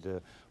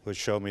did, was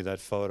show me that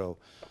photo.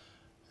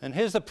 And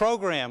here's the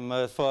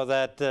program for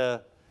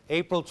that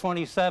April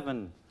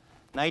 27,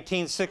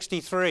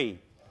 1963,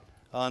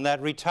 on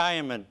that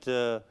retirement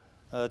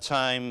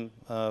time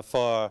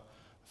for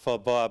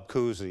Bob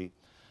Cousy.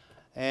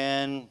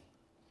 And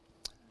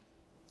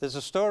there's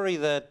a story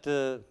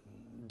that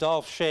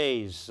Dolph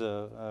Shays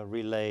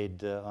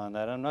relayed on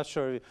that. I'm not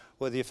sure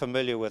whether you're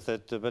familiar with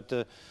it,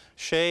 but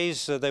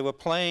Shays, they were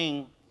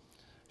playing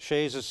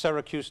Shays as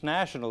Syracuse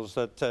Nationals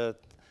that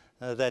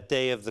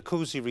day of the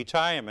Cousy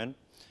retirement.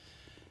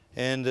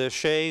 And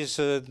Shays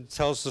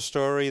tells the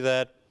story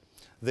that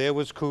there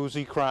was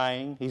Cousy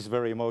crying. He's a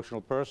very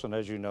emotional person,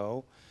 as you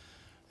know.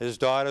 His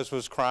daughters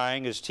was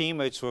crying, his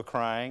teammates were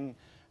crying,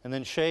 and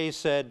then Shays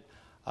said,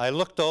 "I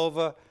looked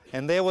over,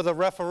 and there were the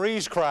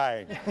referees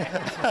crying."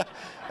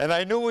 And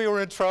I knew we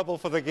were in trouble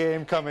for the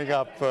game coming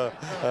up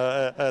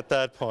at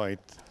that point.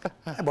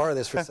 Can I borrow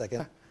this for a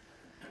second?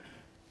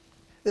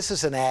 This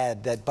is an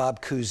ad that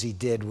Bob Cousy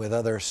did with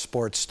other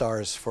sports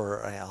stars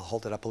for, I'll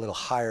hold it up a little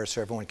higher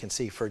so everyone can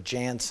see, for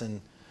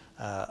Janssen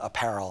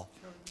apparel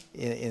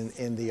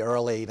in the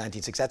early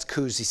 1960s. That's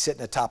Cousy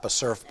sitting atop a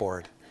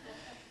surfboard.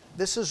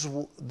 This is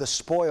the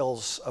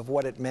spoils of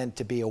what it meant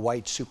to be a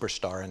white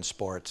superstar in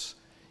sports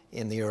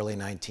in the early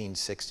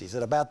 1960s.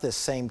 At about this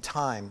same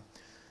time,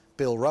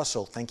 Bill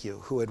Russell, thank you,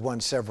 who had won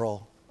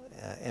several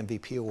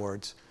MVP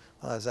awards,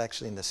 well, it was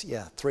actually in this,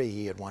 3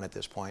 he had won at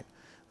this point,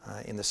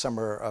 in the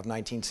summer of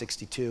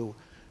 1962,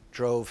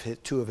 drove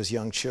two of his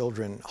young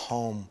children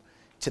home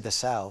to the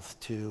South,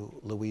 to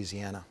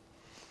Louisiana.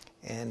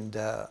 And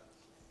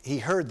he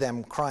heard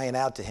them crying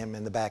out to him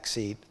in the back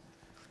seat,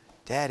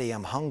 "Daddy,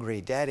 I'm hungry.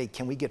 Daddy,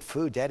 can we get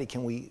food? Daddy,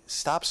 can we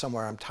stop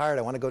somewhere? I'm tired.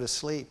 I want to go to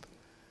sleep."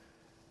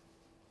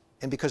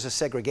 And because of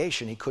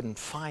segregation, he couldn't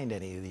find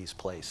any of these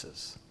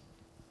places.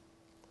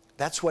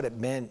 That's what it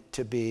meant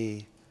to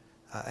be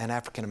an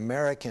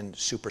African-American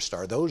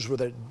superstar. Those were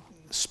the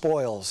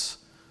spoils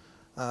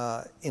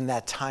in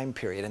that time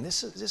period. And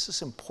this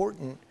is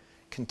important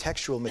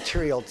contextual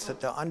material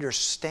to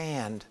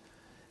understand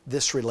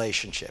this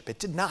relationship. It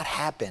did not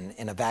happen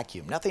in a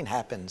vacuum. Nothing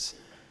happens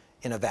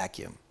in a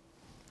vacuum.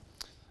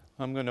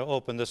 I'm going to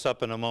open this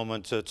up in a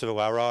moment to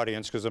our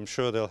audience, because I'm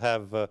sure they'll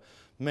have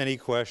many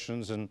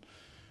questions. And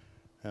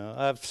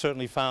I've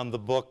certainly found the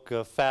book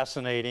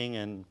fascinating.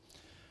 And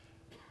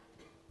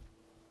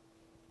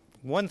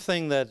one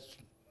thing that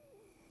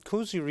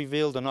Cousy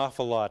revealed an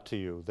awful lot to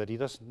you that he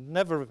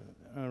never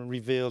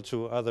revealed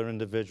to other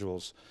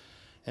individuals.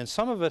 And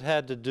some of it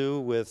had to do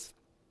with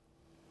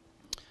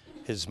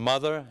his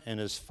mother and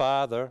his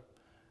father,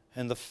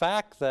 and the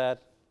fact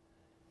that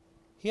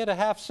he had a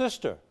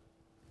half-sister.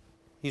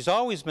 He's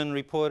always been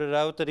reported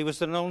out that he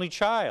was an only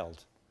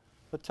child.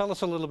 But tell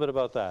us a little bit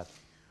about that.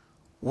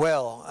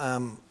 Well,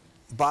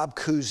 Bob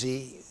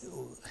Cousy,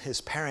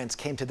 his parents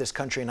came to this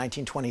country in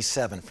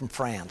 1927 from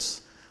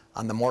France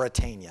on the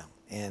Mauritania.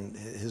 And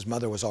his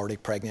mother was already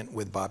pregnant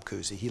with Bob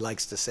Cousy. He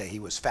likes to say he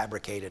was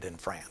fabricated in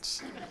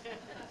France.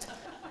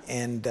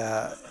 And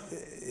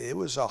it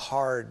was a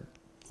hard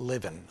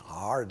living, a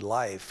hard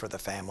life for the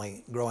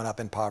family, growing up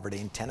in poverty,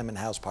 in tenement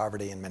house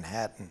poverty in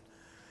Manhattan.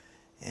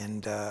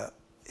 And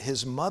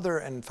his mother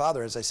and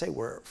father, as I say,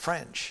 were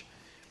French.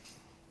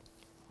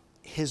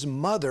 His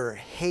mother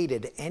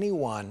hated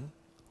anyone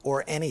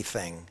or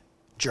anything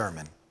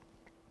German.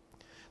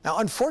 Now,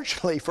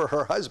 unfortunately for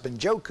her husband,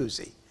 Joe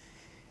Cousy,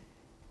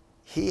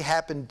 he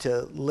happened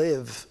to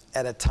live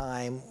at a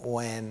time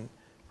when,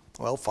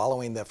 well,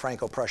 following the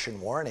Franco-Prussian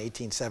War in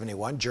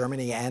 1871,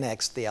 Germany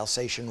annexed the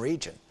Alsatian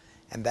region.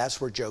 And that's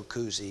where Joe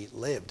Cousy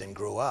lived and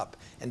grew up.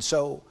 And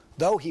so,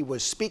 though he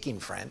was speaking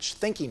French,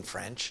 thinking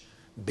French,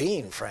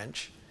 being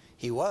French,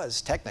 he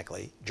was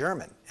technically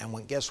German. And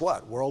when, guess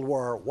what? World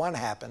War I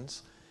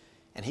happens,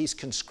 and he's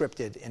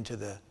conscripted into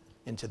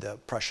the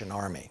Prussian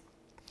army.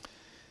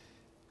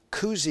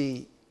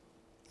 Cousy,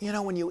 you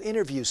know, when you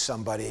interview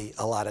somebody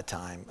a lot of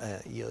time,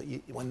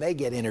 when they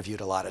get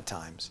interviewed a lot of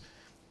times,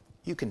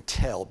 you can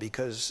tell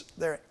because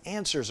their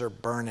answers are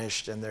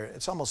burnished and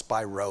it's almost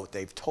by rote.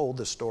 They've told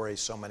the story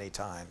so many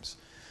times.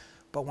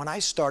 But when I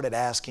started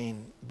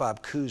asking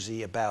Bob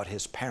Cousy about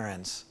his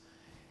parents,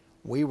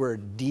 we were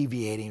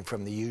deviating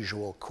from the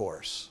usual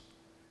course.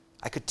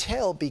 I could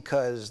tell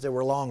because there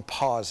were long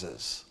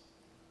pauses.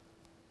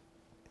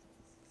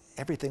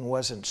 everything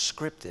wasn't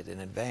scripted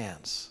in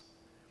advance.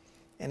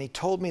 And he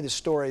told me the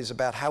stories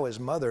about how his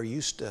mother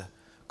used to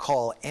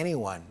call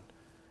anyone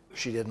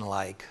she didn't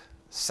like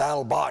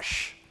Sal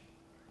Bosch,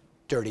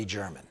 dirty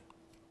German.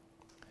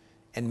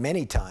 And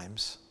many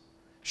times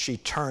she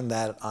turned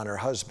that on her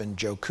husband,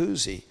 Joe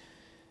Cousy.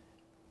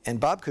 And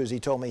Bob Cousy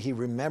told me he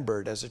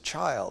remembered as a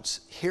child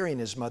hearing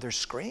his mother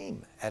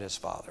scream at his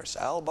father,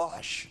 Sal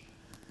Bosch,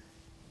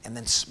 and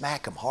then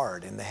smack him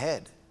hard in the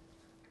head.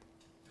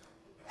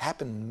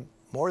 Happened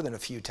more than a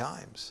few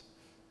times.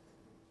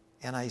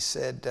 And I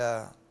said,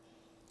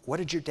 what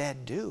did your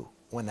dad do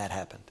when that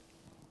happened?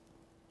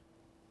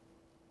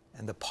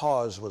 And the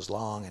pause was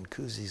long, and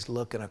Cousy's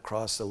looking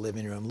across the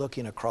living room,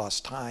 looking across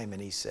time,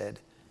 and he said,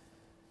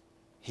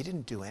 he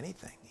didn't do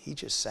anything. He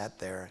just sat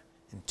there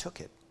and took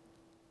it.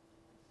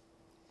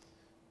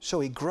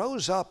 So he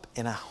grows up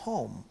in a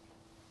home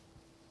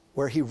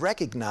where he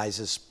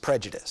recognizes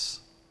prejudice,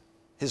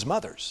 his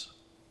mother's.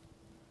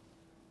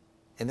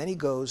 And then he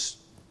goes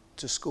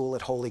to school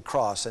at Holy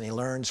Cross, and he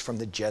learns from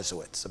the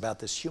Jesuits about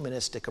this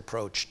humanistic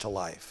approach to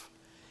life,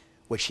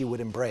 which he would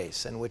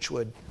embrace and which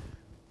would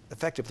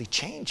effectively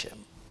change him.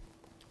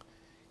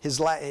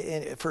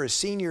 For his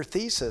senior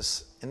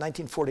thesis in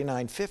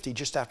 1949-50,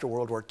 just after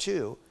World War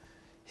II,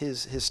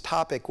 his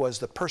topic was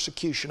the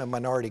persecution of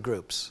minority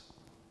groups.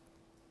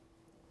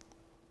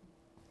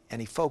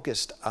 And he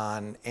focused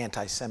on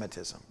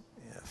anti-Semitism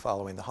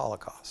following the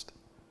Holocaust.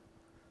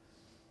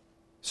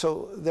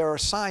 So there are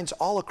signs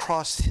all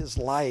across his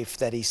life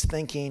that he's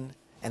thinking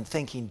and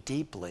thinking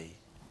deeply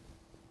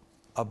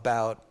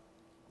about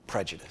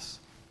prejudice.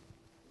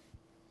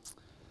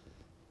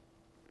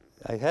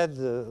 I had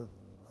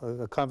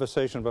a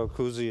conversation about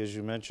Cousy, as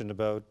you mentioned,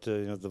 about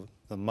the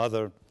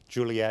mother,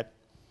 Juliet,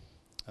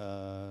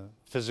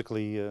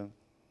 physically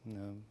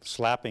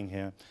slapping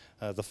him,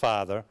 the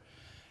father.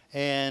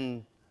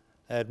 And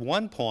at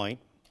one point,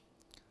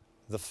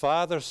 the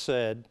father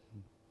said,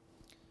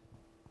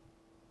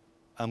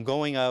 I'm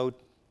going out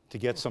to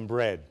get some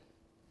bread.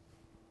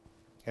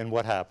 And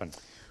what happened?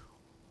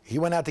 He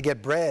went out to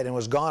get bread and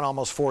was gone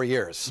almost 4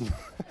 years.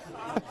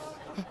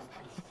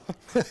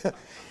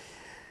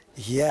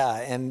 Yeah,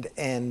 and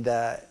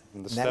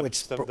that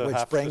which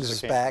brings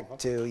us back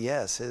to,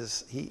 yes,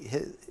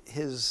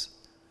 his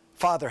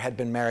father had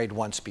been married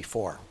once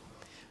before,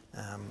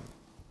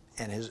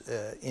 and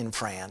in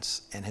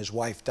France, and his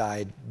wife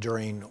died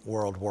during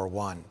World War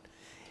I.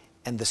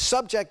 And the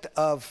subject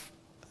of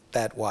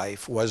that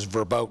wife was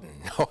verboten.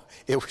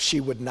 She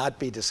would not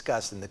be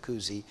discussed in the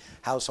Cousy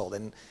household.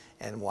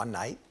 And one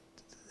night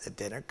at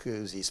dinner,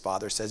 Cousy's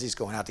father says he's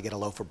going out to get a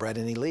loaf of bread,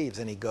 and he leaves,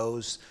 and he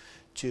goes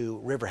to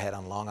Riverhead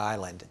on Long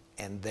Island,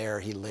 and there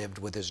he lived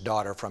with his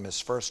daughter from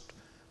his first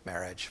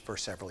marriage for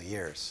several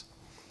years.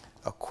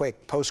 A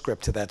quick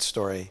postscript to that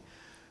story.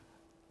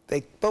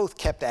 They both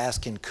kept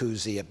asking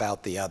Cousy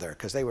about the other,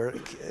 because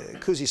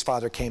Cousy's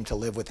father came to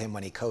live with him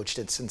when he coached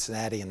at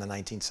Cincinnati in the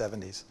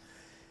 1970s.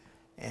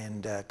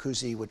 And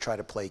Cousy would try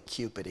to play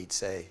Cupid. He'd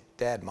say,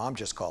 Dad, Mom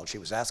just called. She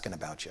was asking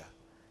about you.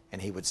 And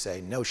he would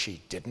say, no,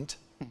 she didn't.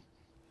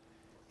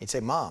 He'd say,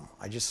 Mom,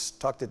 I just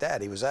talked to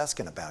Dad. He was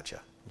asking about you.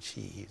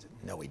 And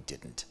no, he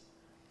didn't.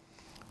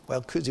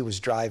 Well, Cousy was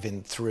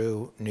driving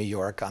through New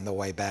York on the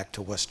way back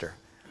to Worcester.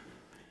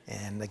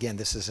 And again,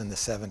 this is in the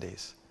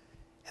 70s.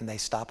 And they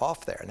stop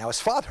off there. Now, his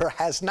father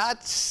has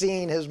not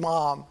seen his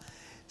mom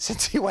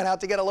since he went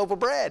out to get a loaf of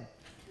bread.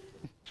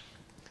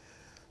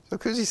 So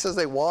Cousy says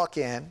they walk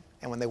in,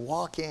 and when they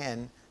walk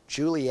in,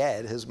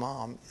 Juliet, his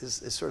mom, is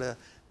sort of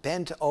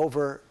bent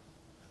over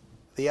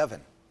the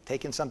oven,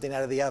 taking something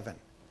out of the oven.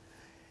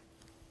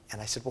 And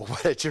I said, well,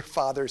 what did your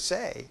father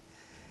say?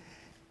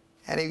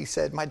 And he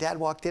said, my dad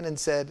walked in and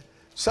said,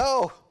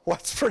 so,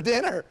 what's for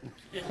dinner?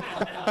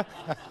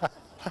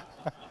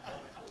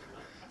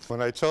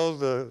 When I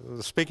told,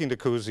 speaking to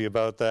Cousy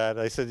about that,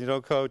 I said, you know,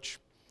 Coach,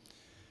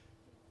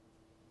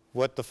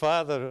 what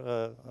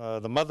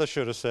the mother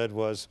should have said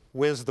was,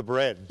 where's the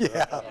bread?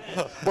 Yeah.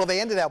 Well,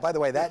 they ended out, by the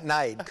way, that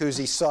night,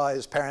 Cousy saw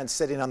his parents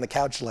sitting on the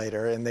couch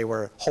later, and they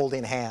were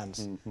holding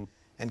hands. Mm-hmm.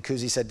 And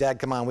Cousy said, Dad,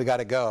 come on, we got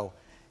to go.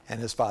 And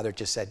his father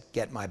just said,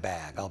 get my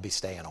bag. I'll be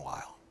staying a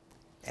while.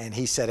 And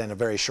he said in a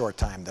very short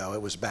time, though,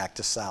 it was back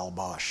to Sal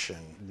Bosch.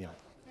 And,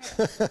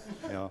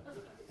 yeah.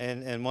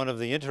 And one of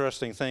the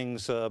interesting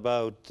things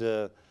about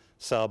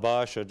Sal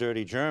Bosch, or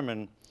Dirty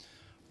German,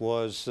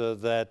 was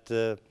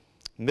that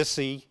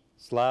Missy's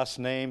last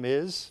name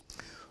is?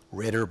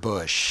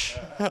 Ritterbusch.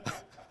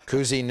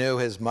 Cousy knew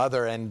his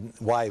mother and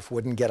wife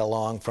wouldn't get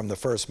along from the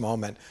first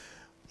moment.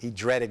 He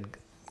dreaded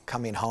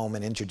coming home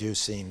and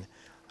introducing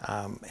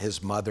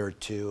his mother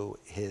to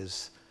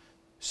his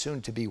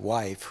soon-to-be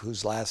wife,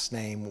 whose last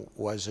name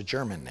was a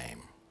German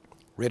name,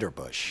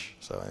 Ritterbusch.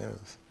 So it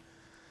was.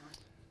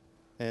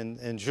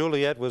 And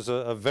Juliet was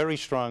a very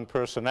strong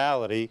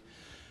personality,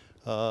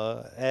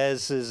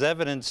 as is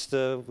evidenced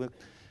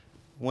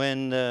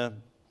when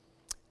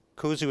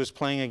Cousy was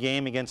playing a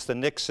game against the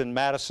Knicks in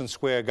Madison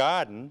Square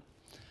Garden,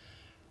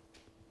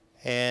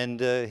 and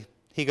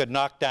he got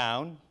knocked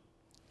down.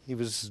 He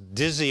was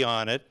dizzy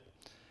on it,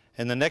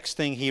 And the next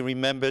thing he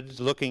remembered,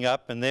 looking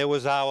up, and there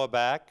was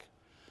Auerbach,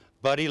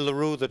 Buddy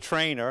LaRue, the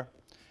trainer,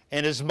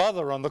 and his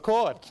mother on the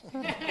court.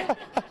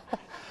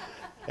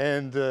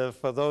 And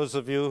for those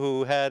of you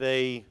who had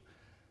a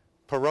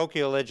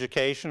parochial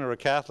education or a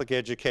Catholic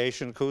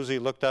education,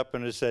 Cousy looked up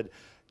and said,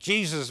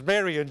 "Jesus,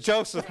 Mary, and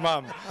Joseph,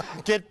 Mom,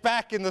 get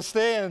back in the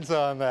stands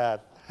on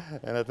that."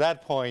 And at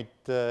that point,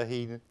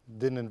 he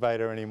didn't invite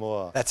her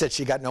anymore. That's it.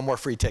 She got no more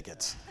free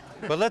tickets.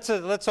 But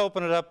let's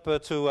open it up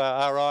to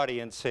our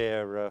audience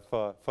here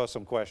for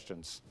some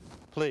questions.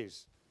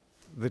 Please.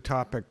 The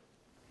topic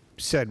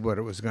said what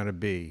it was going to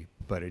be,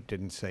 but it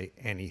didn't say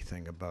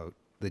anything about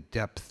the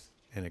depth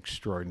and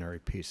extraordinary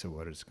piece of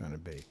what it's going to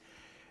be.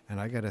 And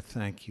I got to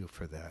thank you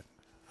for that.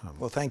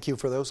 Well, thank you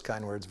for those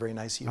kind words. Very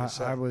nice of you to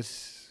say.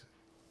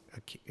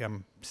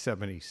 I'm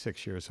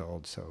 76 years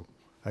old, so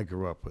I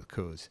grew up with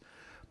Cooz.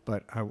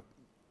 But I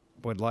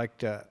would like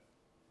to,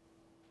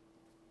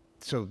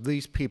 so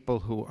these people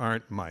who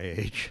aren't my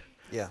age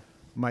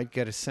might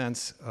get a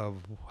sense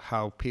of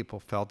how people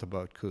felt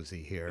about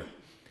Cousy here.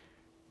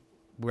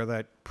 Where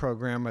that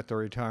program at the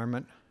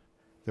retirement,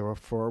 there were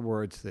 4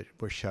 words that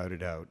were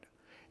shouted out.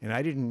 And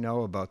I didn't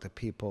know about the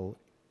people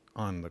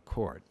on the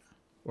court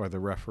or the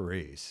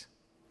referees,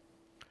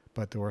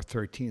 but there were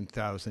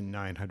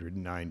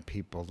 13,909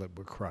 people that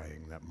were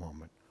crying that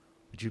moment.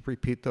 Would you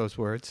repeat those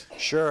words?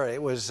 Sure.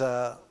 It was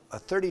a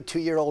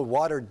 32-year-old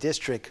water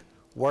district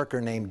worker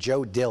named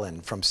Joe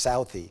Dillon from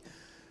Southie.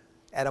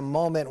 At a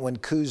moment when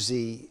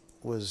Cousy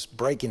was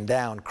breaking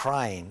down,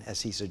 crying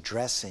as he's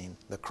addressing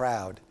the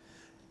crowd,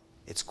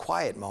 it's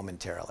quiet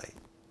momentarily.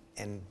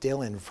 And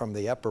Dillon from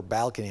the upper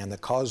balcony on the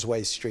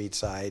Causeway Street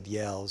side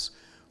yells,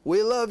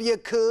 "We love you,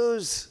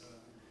 Cooz!"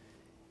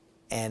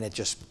 And it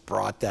just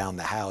brought down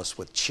the house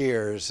with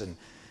cheers, and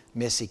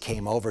Missy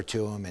came over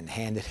to him and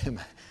handed him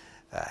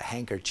a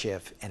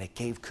handkerchief, and it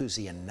gave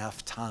Cousy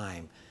enough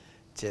time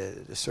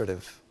to sort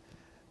of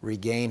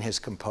regain his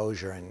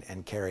composure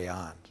and carry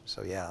on.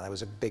 So yeah, that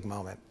was a big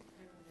moment.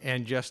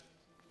 And just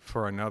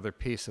for another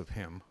piece of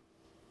him,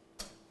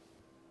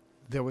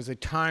 there was a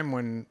time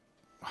when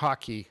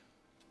hockey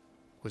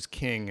was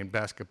king and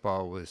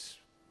basketball was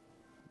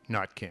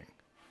not king.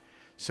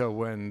 So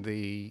when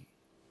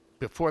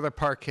before the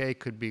parquet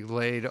could be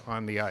laid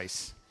on the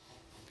ice,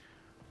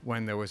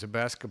 when there was a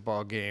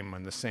basketball game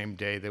on the same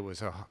day there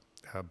was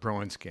a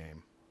Bruins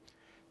game,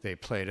 they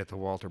played at the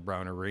Walter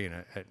Brown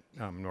Arena at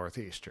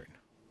Northeastern.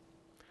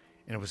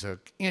 And it was an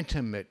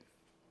intimate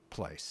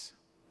place.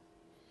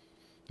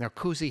 Now,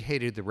 Cousy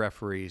hated the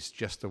referees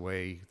just the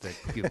way that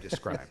you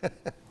described.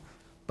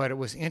 But it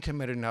was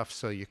intimate enough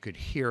so you could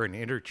hear an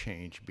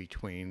interchange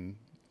between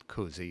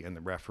Cousy and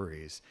the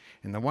referees.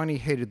 And the one he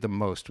hated the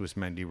most was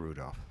Mendy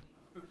Rudolph.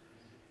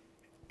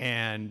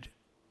 And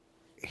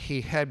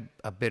he had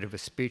a bit of a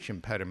speech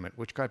impediment,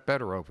 which got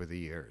better over the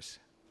years.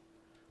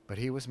 But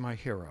he was my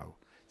hero,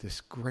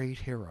 this great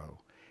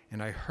hero.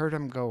 And I heard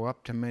him go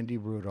up to Mendy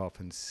Rudolph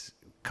and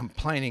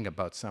complaining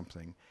about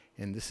something.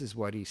 And this is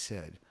what he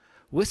said.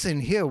 "Listen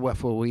here,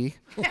 referee."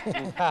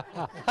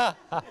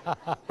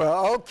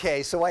 Well,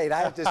 okay, so wait, I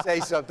have to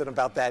say something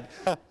about that.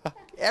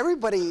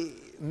 Everybody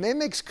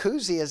mimics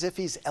Cousy as if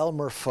he's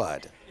Elmer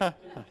Fudd.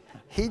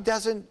 He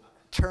doesn't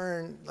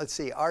turn, let's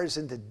see, R's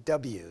into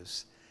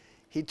W's.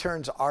 He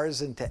turns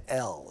R's into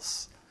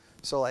L's.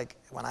 So like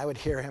when I would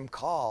hear him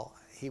call,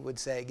 he would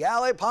say,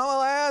 "Gally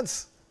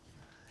Pomerantz,"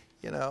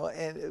 you know,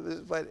 and it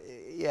was, but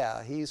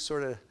yeah, he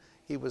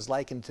was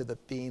likened to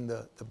being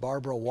the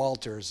Barbara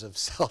Walters of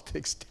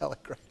Celtics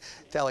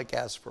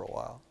telecast for a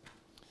while.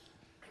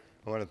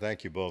 I want to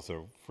thank you both.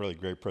 A really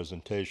great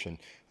presentation.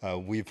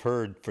 We've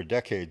heard for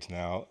decades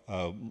now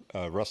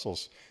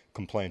Russell's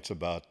complaints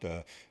about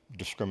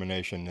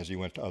discrimination as he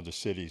went to other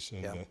cities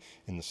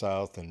in the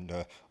South, and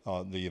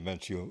the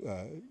events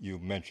you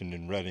mentioned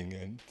in Reading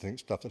and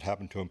stuff that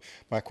happened to him.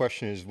 My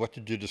question is, what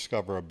did you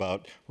discover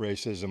about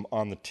racism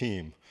on the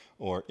team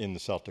or in the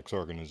Celtics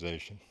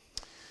organization?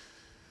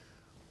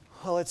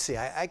 Well, let's see.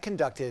 I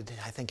conducted,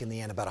 I think in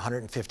the end, about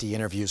 150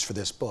 interviews for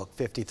this book,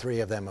 53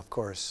 of them, of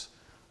course,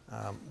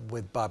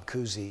 with Bob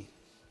Cousy.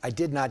 I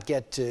did not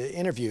get to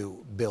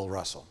interview Bill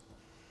Russell.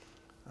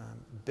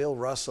 Bill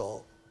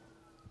Russell,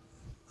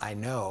 I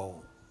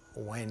know,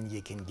 when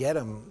you can get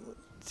him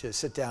to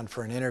sit down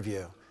for an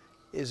interview,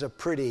 is a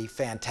pretty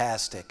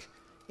fantastic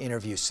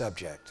interview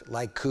subject.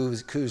 Like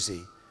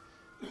Cousy,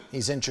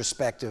 he's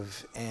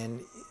introspective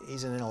and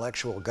he's an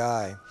intellectual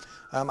guy.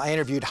 I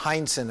interviewed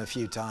Heinsohn a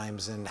few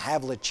times, and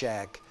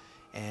Havlicek,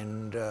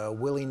 and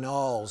Willie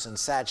Knowles, and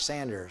Satch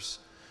Sanders.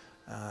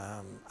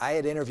 I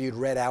had interviewed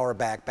Red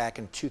Auerbach back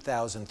in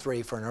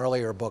 2003 for an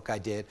earlier book I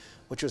did,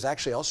 which was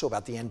actually also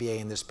about the NBA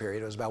in this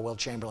period. It was about Wilt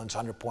Chamberlain's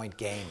 100-point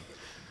game.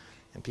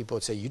 And people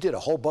would say, "You did a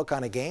whole book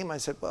on a game?" I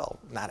said, well,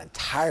 not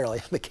entirely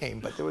on the game,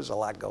 but there was a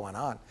lot going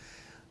on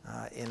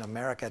in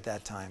America at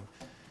that time.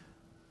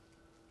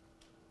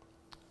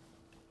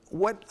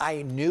 What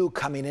I knew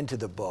coming into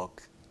the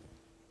book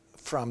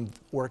from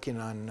working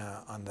on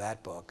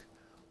that book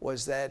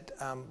was that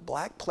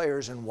black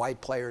players and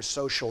white players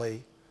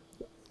socially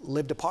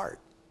lived apart.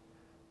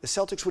 the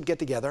Celtics would get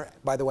together,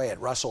 by the way, at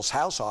Russell's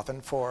house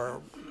often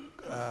for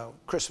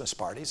Christmas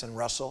parties, and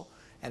Russell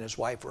and his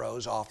wife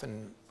Rose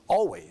often,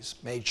 always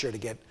made sure to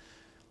get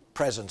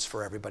presents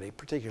for everybody,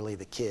 particularly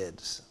the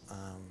kids.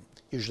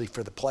 Usually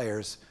for the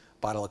players,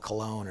 bottle of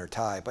cologne or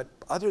tie. But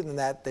other than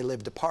that, they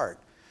lived apart.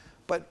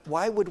 But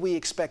why would we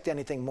expect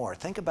anything more?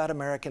 Think about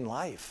American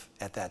life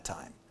at that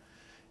time.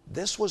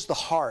 This was the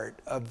heart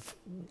of,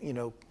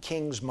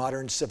 King's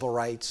modern civil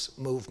rights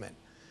movement.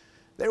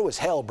 There was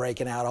hell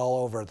breaking out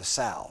all over the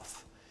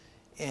South.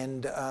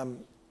 And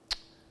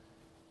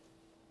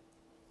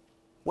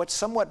what's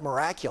somewhat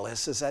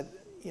miraculous is that,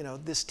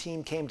 this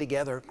team came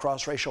together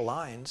across racial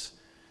lines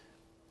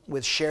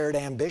with shared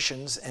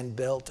ambitions and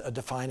built a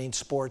defining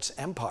sports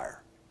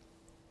empire.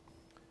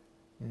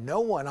 No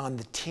one on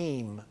the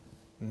team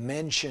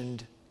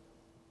mentioned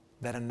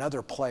that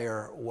another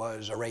player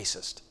was a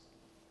racist,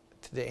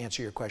 to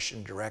answer your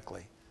question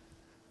directly.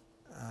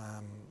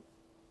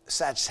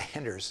 Satch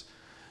Sanders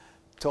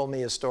told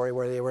me a story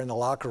where they were in the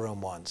locker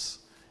room once,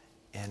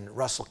 and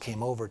Russell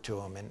came over to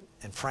him,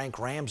 and Frank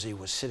Ramsey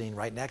was sitting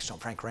right next to him,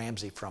 Frank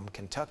Ramsey from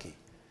Kentucky.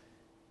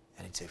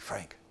 And he'd say,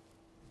 Frank,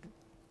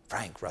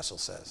 Russell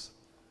says.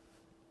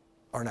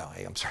 Or no,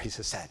 hey, I'm sorry, he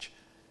says, Satch,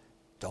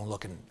 don't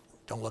look in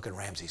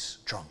Ramsey's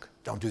trunk.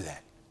 Don't do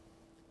that.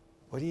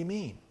 What do you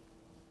mean?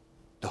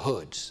 The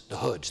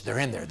hoods, they're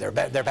in there.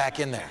 They're back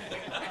in there.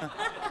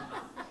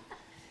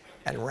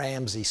 And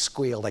Ramsey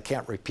squealed. I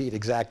can't repeat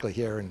exactly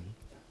here in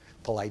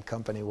polite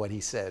company what he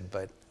said,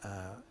 but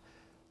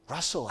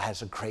Russell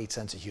has a great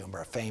sense of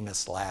humor, a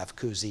famous laugh.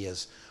 Cousy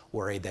is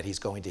worried that he's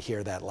going to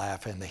hear that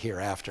laugh in the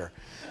hereafter.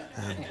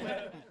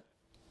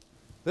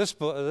 This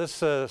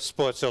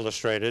Sports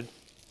Illustrated,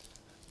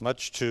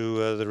 much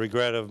to the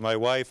regret of my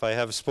wife, I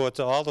have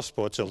all the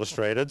Sports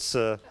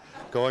Illustrateds,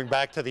 going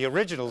back to the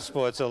original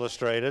Sports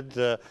Illustrated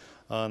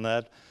on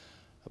that.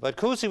 But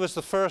Cousy was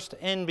the first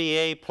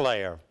NBA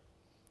player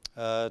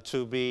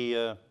to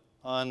be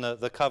on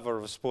the cover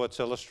of Sports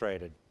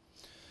Illustrated.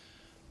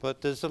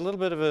 But there's a little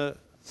bit of a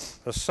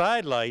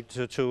sidelight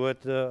to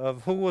it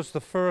of who was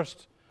the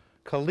first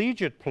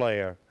collegiate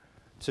player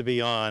to be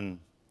on.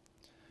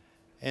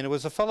 And it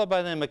was a fellow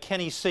by the name of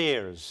Kenny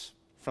Sears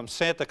from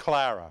Santa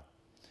Clara,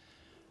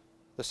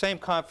 the same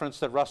conference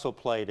that Russell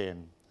played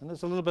in. And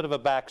there's a little bit of a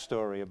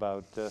backstory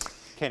about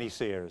Kenny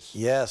Sears.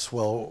 Yes,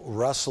 well,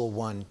 Russell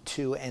won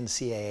 2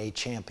 NCAA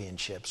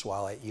championships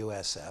while at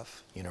USF,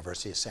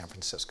 University of San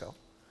Francisco.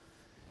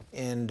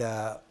 And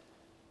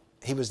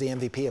he was the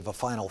MVP of a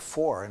Final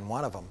Four in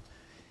one of them.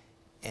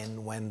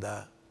 And when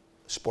the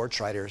sports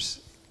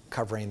writers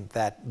covering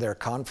their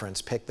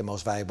conference picked the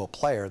most valuable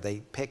player,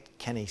 they picked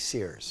Kenny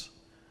Sears.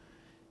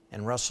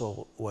 And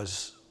Russell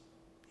was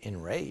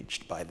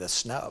enraged by the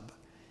snub.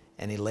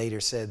 And he later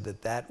said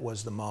that that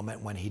was the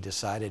moment when he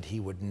decided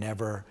he would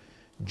never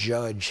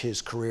judge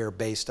his career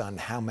based on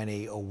how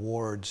many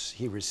awards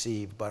he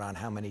received, but on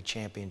how many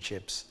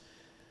championships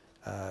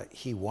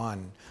he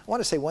won. I want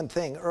to say one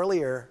thing.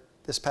 Earlier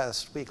this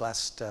past week,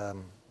 last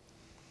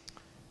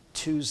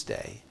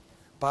Tuesday,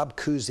 Bob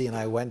Cousy and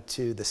I went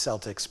to the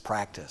Celtics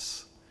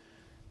practice.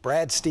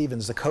 Brad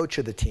Stevens, the coach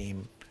of the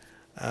team,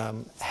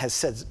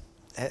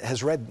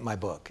 has read my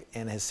book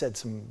and has said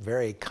some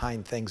very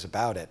kind things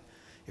about it.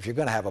 If you're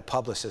going to have a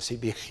publicist,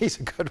 he's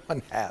a good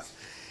one to have.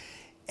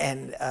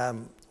 And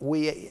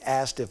we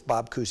asked if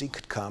Bob Cousy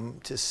could come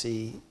to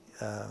see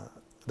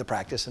the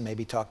practice and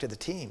maybe talk to the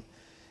team.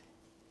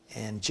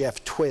 And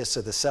Jeff Twiss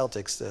of the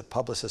Celtics, the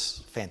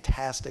publicist,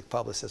 fantastic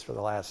publicist for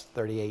the last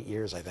 38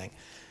 years, I think,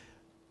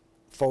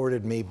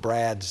 forwarded me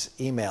Brad's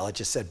email. It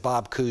just said,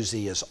 Bob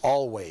Cousy is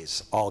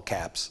always, all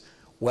caps,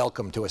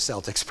 welcome to a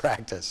Celtics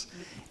practice.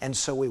 And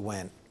so we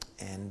went,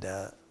 and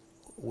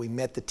we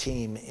met the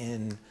team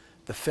in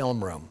the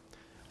film room,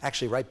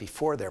 actually right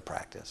before their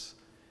practice.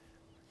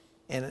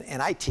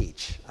 And I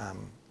teach.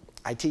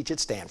 I teach at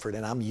Stanford,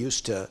 and I'm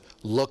used to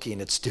looking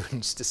at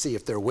students to see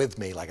if they're with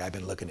me, like I've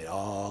been looking at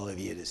all of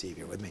you to see if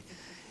you're with me,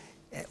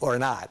 or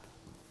not.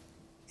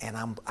 And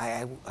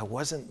I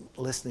wasn't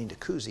listening to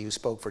Cousy, who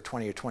spoke for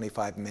 20 or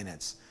 25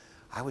 minutes.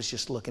 I was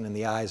just looking in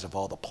the eyes of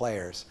all the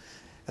players.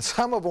 And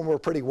some of them were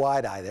pretty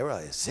wide-eyed. They were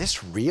like, is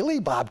this really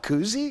Bob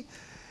Cousy?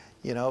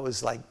 You know, it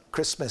was like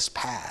Christmas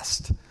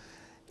past.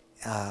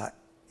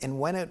 And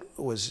when it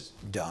was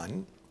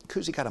done,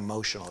 Cousy got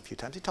emotional a few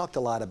times. He talked a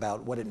lot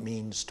about what it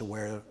means to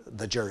wear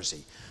the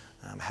jersey,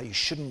 how you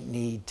shouldn't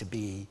need to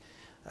be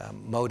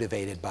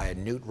motivated by a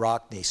Newt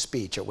Rockne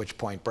speech, at which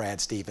point Brad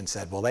Stevens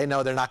said, well, they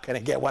know they're not going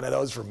to get one of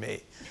those from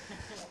me.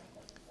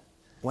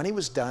 When he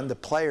was done, the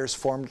players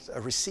formed a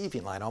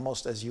receiving line,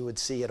 almost as you would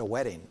see at a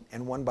wedding.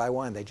 And one by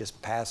one, they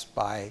just passed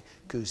by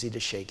Cousy to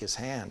shake his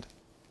hand.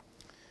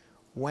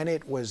 When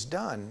it was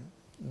done,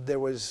 there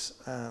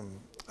was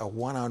a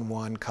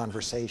one-on-one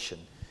conversation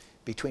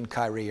between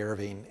Kyrie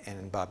Irving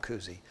and Bob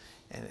Cousy.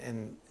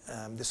 And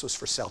this was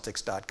for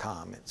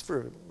Celtics.com. It's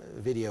for a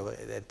video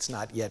that's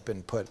not yet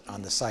been put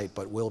on the site,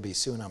 but will be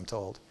soon, I'm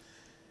told.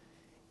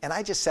 And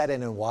I just sat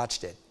in and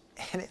watched it.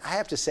 And I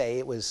have to say,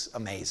 it was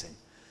amazing.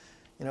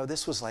 You know,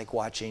 this was like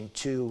watching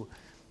two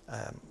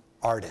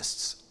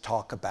artists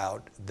talk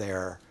about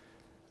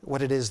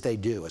what it is they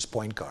do as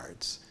point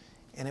guards.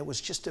 And it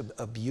was just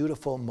a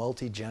beautiful,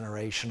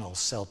 multi-generational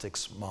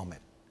Celtics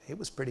moment. It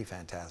was pretty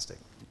fantastic.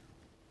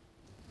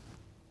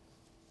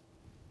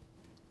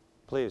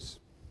 Please.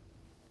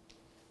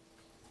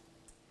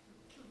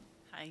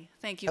 Hi,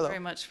 thank you Hello. very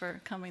much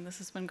for coming. This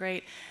has been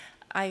great.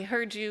 I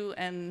heard you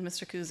and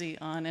Mr. Cousy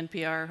on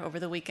NPR over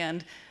the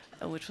weekend,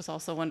 which was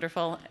also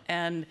wonderful.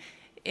 And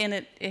in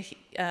it,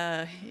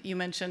 you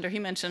mentioned, or he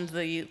mentioned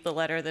the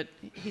letter that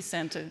he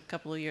sent a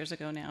couple of years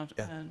ago now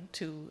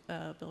to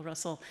Bill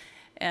Russell.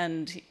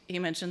 And he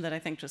mentioned that I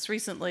think just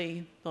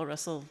recently Bill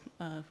Russell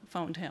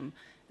phoned him.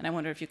 And I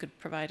wonder if you could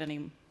provide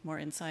any more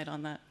insight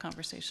on that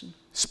conversation.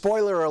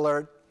 Spoiler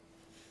alert.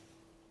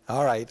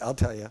 All right, I'll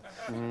tell you.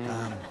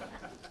 On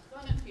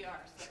NPR,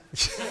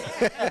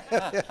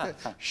 so.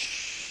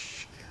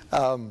 Shh.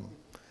 All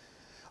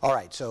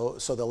right, so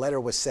the letter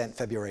was sent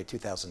February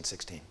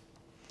 2016.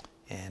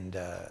 And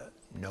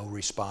no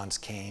response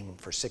came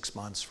for 6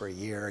 months, for a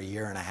year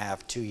and a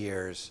half, 2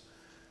 years.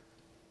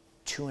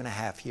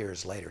 2.5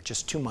 years later,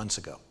 just 2 months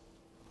ago,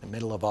 in the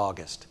middle of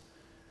August,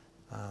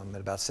 at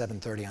about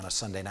 7:30 on a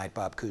Sunday night,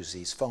 Bob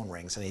Cousy's phone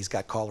rings, and he's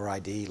got caller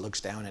ID. He looks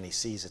down and he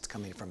sees it's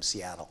coming from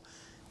Seattle.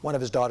 One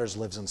of his daughters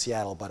lives in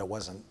Seattle, but it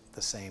wasn't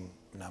the same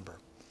number.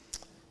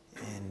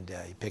 And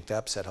he picked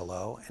up, said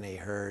hello, and he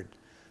heard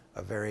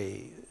a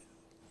very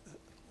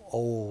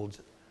old,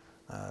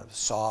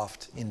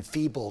 soft,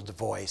 enfeebled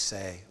voice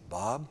say,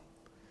 "Bob,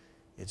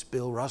 it's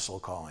Bill Russell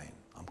calling.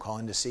 I'm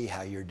calling to see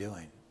how you're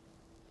doing."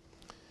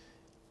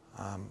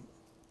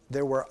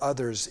 There were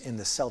others in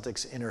the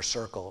Celtics inner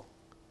circle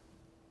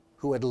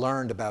who had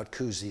learned about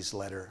Cousy's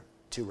letter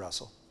to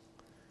Russell.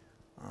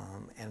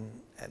 And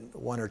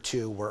one or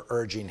two were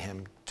urging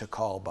him to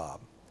call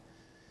Bob.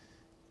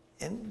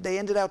 And they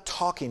ended up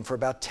talking for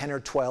about 10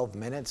 or 12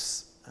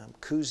 minutes.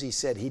 Cousy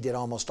said he did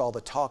almost all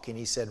the talking.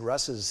 He said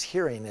Russ's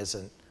hearing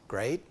isn't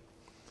great.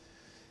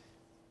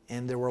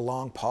 And there were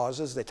long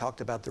pauses. They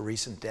talked about the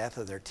recent death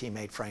of their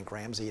teammate Frank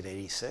Ramsey at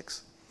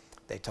 86.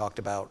 They talked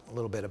a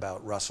little bit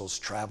about Russell's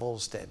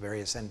travels to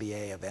various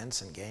NBA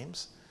events and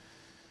games.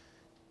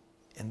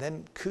 And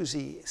then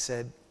Cousy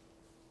said,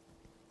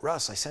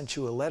 "Russ, I sent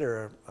you a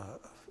letter a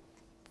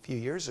few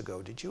years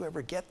ago. Did you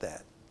ever get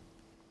that?"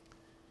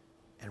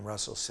 And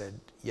Russell said,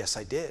 "Yes,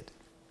 I did."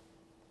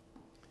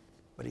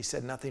 But he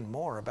said nothing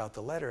more about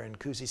the letter. And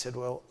Cousy said,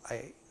 "Well,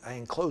 I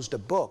enclosed a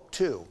book,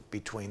 too,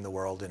 between the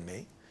world and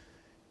me.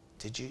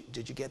 Did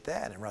you get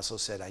that?" And Russell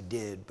said, "I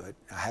did, but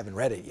I haven't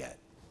read it yet."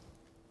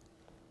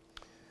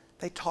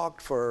 They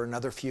talked for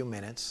another few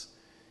minutes,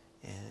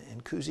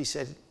 and Cousy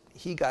said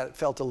he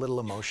felt a little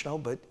emotional,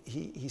 but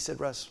he said,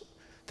 "Russ,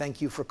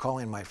 thank you for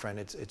calling, my friend.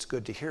 It's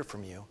good to hear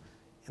from you."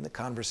 And the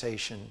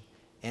conversation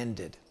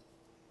ended.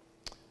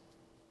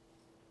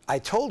 I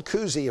told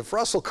Cousy, if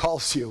Russell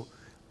calls you,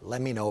 let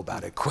me know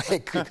about it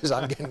quick, because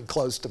I'm getting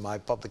close to my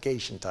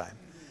publication time.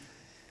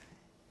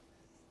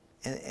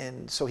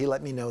 And so he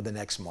let me know the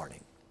next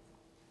morning.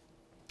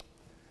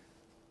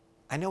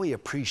 I know he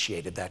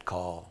appreciated that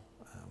call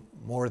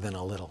more than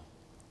a little.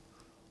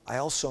 I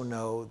also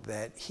know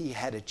that he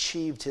had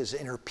achieved his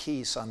inner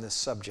peace on this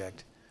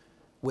subject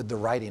with the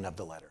writing of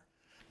the letter.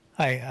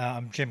 Hi,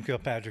 I'm Jim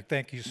Kilpatrick.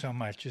 Thank you so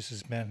much. This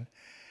has been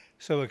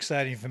so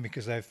exciting for me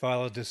because I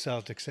followed the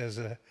Celtics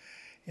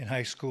in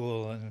high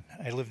school, and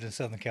I lived in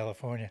Southern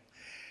California.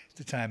 At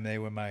the time, they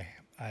were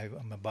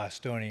I'm a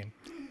Bostonian.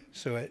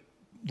 So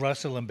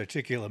Russell in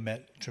particular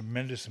meant a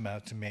tremendous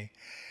amount to me.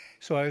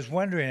 So I was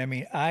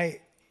wondering,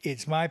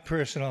 it's my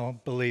personal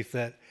belief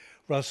that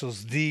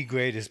Russell's the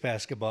greatest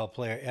basketball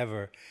player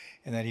ever,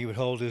 and that he would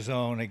hold his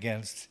own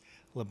against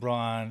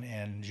LeBron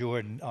and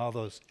Jordan, all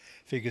those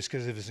figures,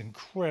 because of his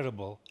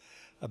incredible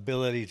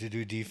ability to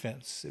do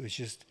defense. It was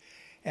just,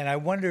 and I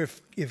wonder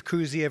if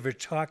Cousy ever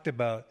talked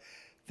about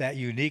that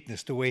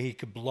uniqueness, the way he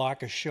could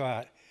block a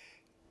shot,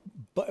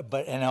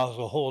 but and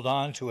also hold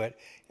on to it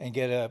and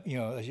get as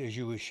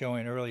you were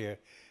showing earlier,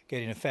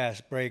 getting a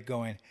fast break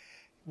going.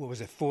 What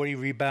was it, 40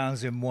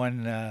 rebounds in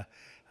one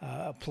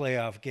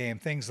playoff game,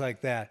 things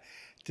like that.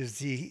 Did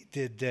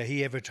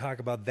he ever talk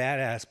about that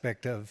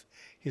aspect of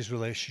his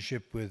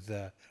relationship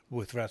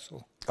with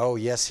Russell? Oh,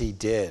 yes, he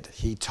did.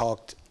 He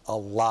talked a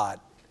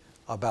lot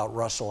about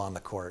Russell on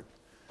the court.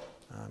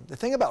 The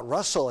thing about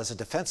Russell as a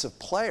defensive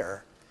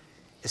player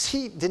is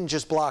he didn't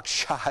just block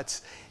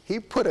shots, he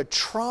put a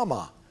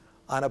trauma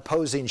on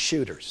opposing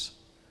shooters.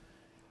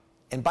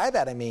 And by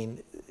that I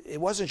mean, it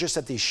wasn't just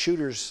that these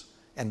shooters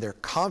and their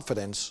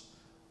confidence,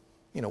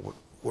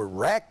 were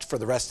wrecked for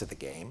the rest of the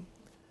game.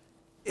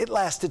 It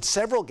lasted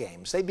several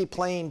games. They'd be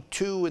playing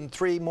 2 and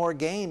 3 more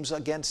games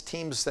against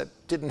teams that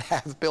didn't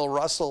have Bill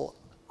Russell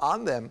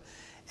on them,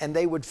 and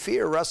they would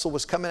fear Russell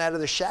was coming out of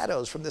the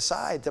shadows from the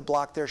side to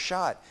block their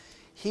shot.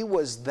 He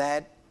was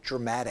that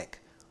dramatic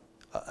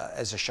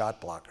as a shot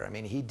blocker.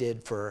 He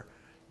did for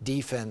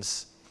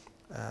defense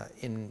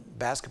in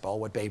basketball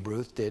what Babe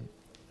Ruth did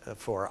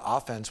for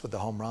offense with the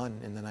home run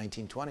in the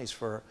 1920s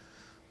for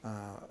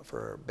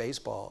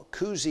baseball.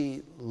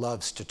 Cousy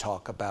loves to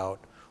talk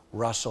about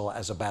Russell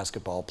as a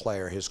basketball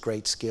player, his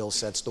great skill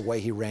sets, the way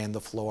he ran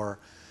the floor.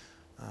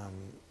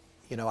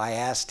 You know, I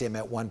asked him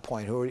at one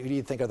point, who do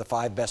you think are the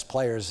 5 best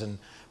players in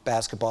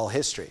basketball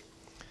history?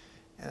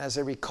 And as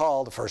I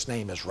recall, the first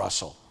name is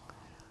Russell.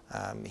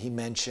 He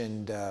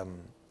mentioned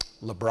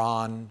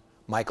LeBron,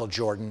 Michael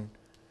Jordan,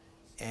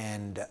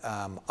 and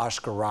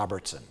Oscar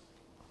Robertson.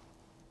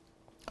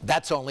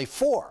 That's only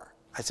 4.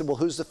 I said, well,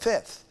 who's the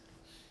 5th?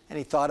 And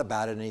he thought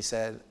about it and he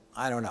said,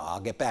 I don't know,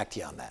 I'll get back to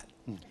you on that.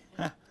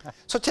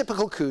 So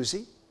typical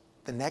Cousy,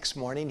 the next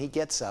morning he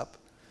gets up,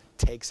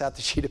 takes out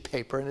the sheet of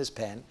paper and his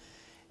pen,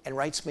 and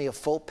writes me a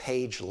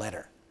full-page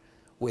letter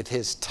with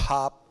his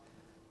top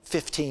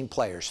 15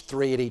 players,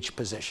 3 at each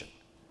position.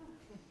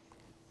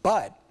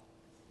 But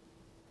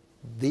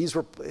these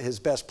were his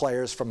best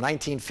players from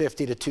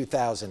 1950 to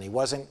 2000. He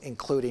wasn't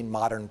including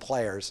modern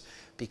players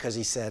because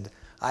he said,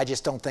 I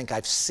just don't think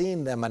I've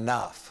seen them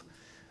enough.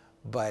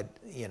 But,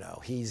 you know,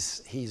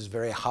 he's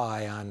very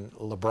high on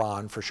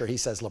LeBron, for sure. He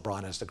says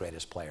LeBron is the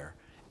greatest player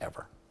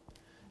ever.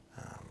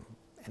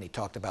 And he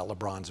talked about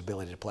LeBron's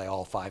ability to play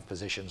all 5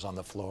 positions on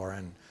the floor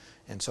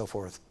and so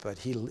forth. But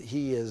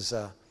he is,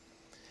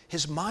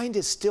 his mind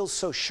is still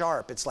so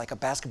sharp. It's like a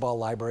basketball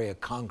library of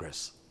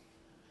Congress.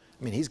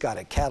 I mean, he's got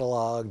it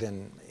cataloged,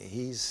 and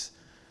he's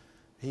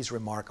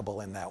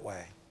remarkable in that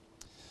way.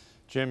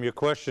 Jim, your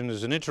question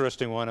is an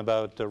interesting one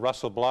about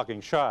Russell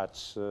blocking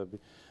shots,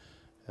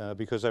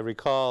 because I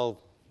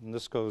recall, and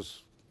this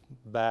goes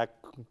back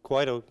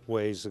quite a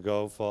ways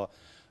ago for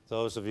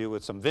those of you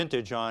with some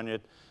vintage on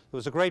it, there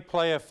was a great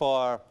player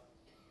for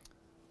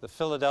the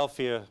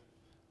Philadelphia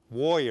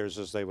Warriors,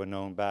 as they were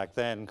known back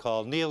then,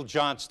 called Neil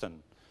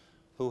Johnston,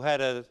 who had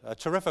a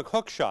terrific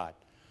hook shot,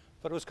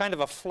 but it was kind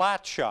of a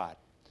flat shot.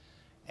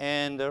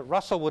 And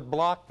Russell would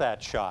block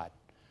that shot.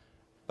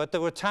 But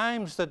there were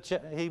times that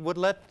he would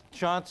let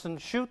Johnson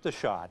shoot the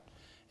shot.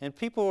 And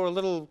people were a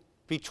little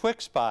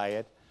betwixt by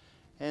it.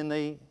 And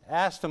they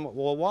asked him,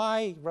 well,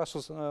 why,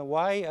 Russell,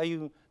 why are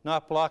you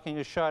not blocking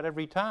a shot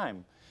every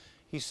time?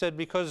 He said,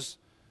 because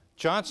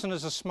Johnson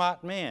is a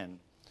smart man.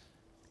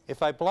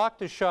 If I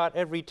blocked a shot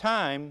every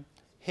time,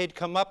 he'd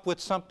come up with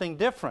something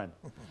different.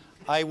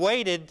 I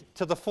waited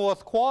to the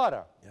 4th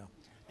quarter. Yeah.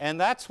 And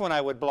that's when I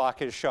would block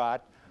his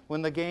shot,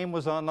 when the game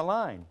was on the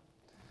line.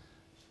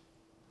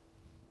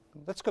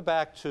 Let's go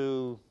back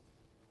to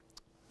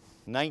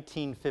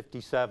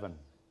 1957.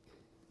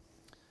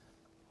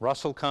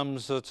 Russell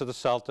comes to the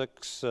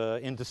Celtics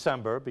in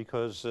December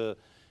because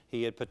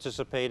he had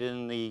participated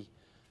in the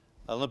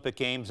Olympic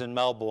Games in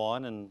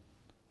Melbourne, and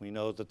we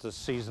know that the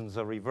seasons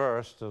are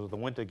reversed. So the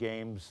winter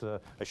games,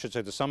 I should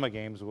say the summer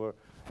games, were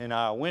in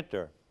our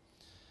winter.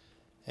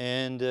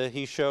 And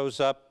he shows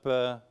up,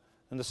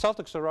 and the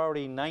Celtics are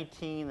already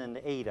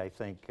 19-8, I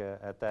think,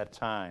 at that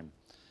time.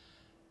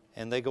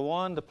 And they go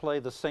on to play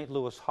the St.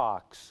 Louis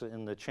Hawks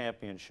in the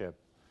championship.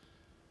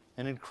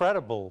 An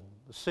incredible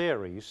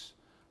series,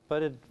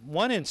 but in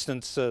one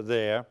instance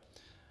they're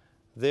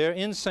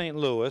in St.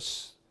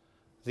 Louis.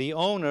 The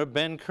owner,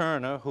 Ben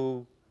Kerner,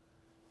 who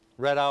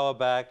Red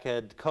Auerbach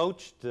had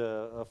coached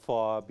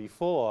for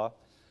before,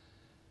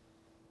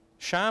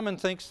 Sharman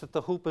thinks that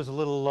the hoop is a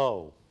little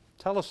low.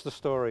 Tell us the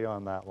story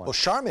on that one. Well,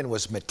 Sharman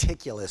was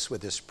meticulous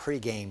with his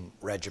pregame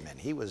regimen.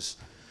 He was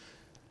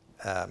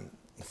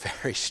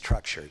very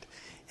structured,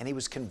 and he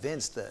was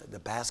convinced the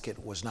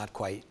basket was not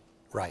quite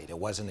right. It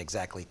wasn't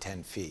exactly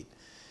 10 feet.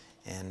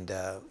 And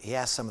he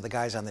asked some of the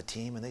guys on the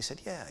team, and they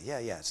said, yeah,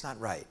 it's not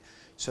right.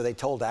 So they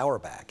told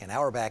Auerbach, and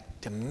Auerbach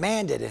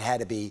demanded it had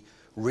to be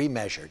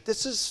remeasured.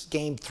 This is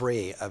Game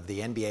 3 of the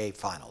NBA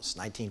Finals,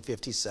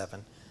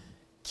 1957,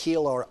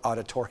 Kiel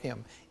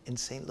Auditorium in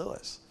St.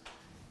 Louis.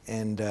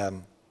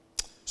 And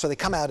so they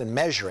come out and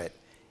measure it,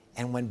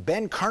 and when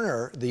Ben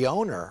Kerner, the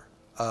owner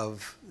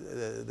of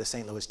the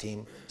St. Louis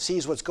team,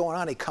 sees what's going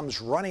on, he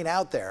comes running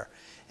out there,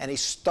 and he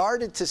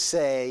started to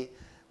say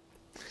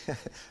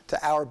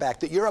to Auerbach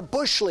that you're a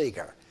Bush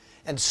leaguer.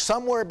 And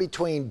somewhere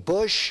between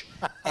Bush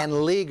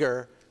and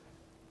leaguer,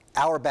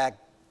 Auerbach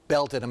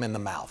belted him in the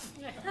mouth.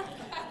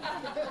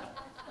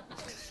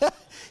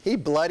 He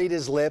bloodied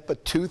his lip, a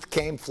tooth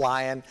came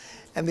flying,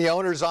 and the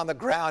owner's on the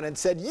ground and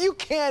said, you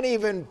can't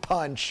even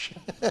punch.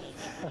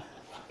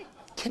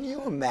 Can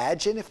you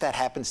imagine if that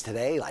happens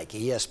today, like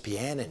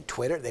ESPN and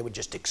Twitter? They would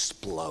just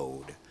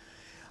explode.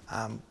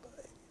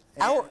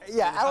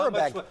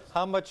 Auerbach.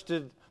 How much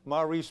did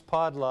Maurice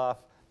Podloff,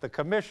 the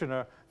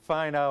commissioner,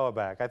 fine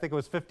Auerbach? I think it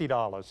was $50.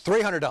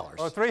 $300.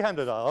 Oh,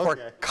 $300.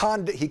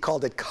 Okay. He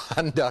called it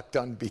conduct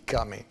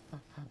unbecoming.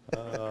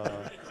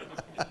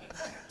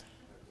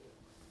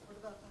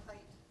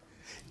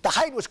 The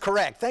height was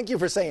correct. Thank you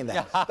for saying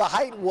that. Yeah. The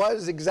height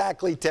was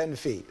exactly 10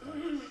 feet.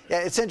 Yeah,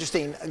 it's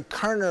interesting.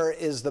 Kerner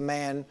is the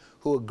man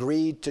who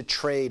agreed to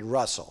trade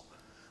Russell.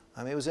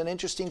 I mean, it was an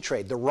interesting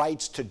trade. The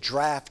rights to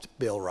draft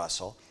Bill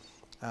Russell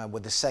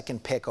with the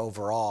 2nd pick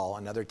overall.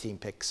 Another team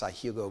picked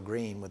Hugo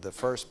Green with the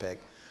 1st pick.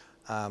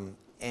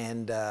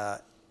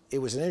 It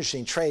was an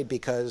interesting trade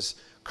because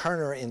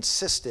Kerner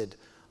insisted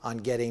on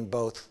getting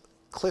both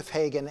Cliff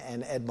Hagan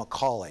and Ed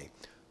Macaulay,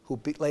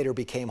 who later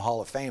became Hall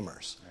of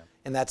Famers. Yeah.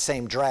 In that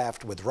same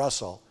draft with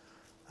Russell,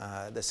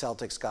 the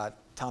Celtics got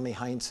Tommy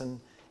Heinsohn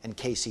and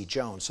Casey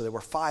Jones. So there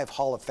were 5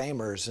 Hall of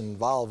Famers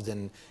involved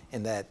in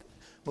that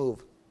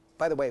move.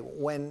 By the way,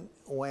 when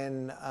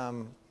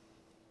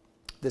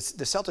the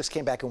Celtics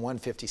came back and won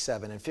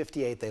 57, in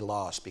 58 they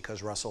lost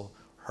because Russell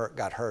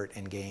got hurt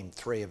in Game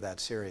 3 of that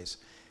series.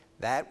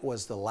 That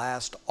was the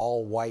last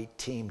all-white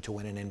team to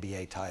win an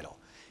NBA title,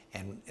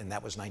 and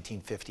that was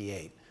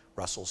 1958,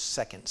 Russell's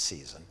second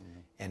season.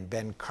 And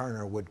Ben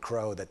Kerner would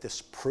crow that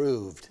this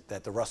proved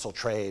that the Russell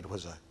trade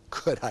was a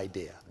good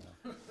idea.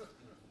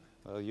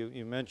 Well,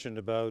 you mentioned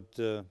about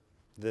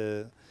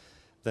the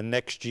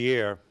next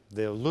year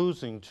they're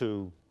losing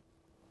to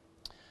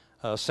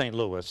St.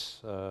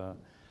 Louis,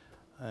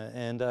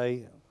 and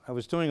I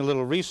was doing a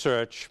little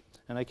research,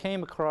 and I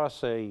came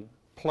across a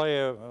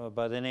player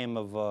by the name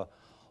of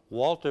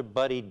Walter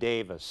Buddy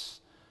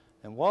Davis.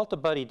 And Walter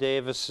Buddy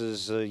Davis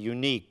is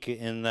unique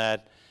in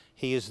that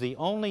he is the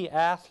only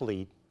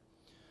athlete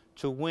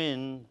to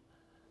win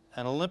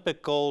an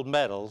Olympic gold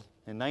medal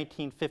in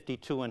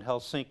 1952 in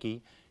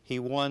Helsinki. He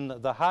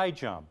won the high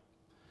jump.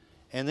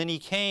 And then he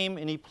came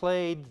and he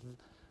played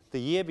the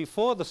year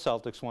before the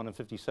Celtics won in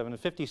 57. In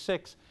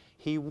 56,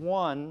 he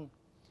won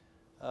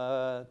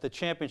the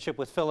championship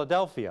with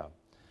Philadelphia.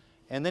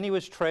 And then he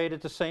was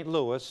traded to St.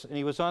 Louis, and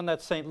he was on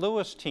that St.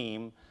 Louis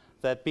team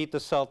that beat the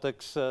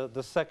Celtics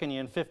the second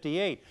year in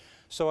 58.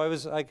 So I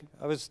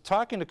was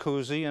talking to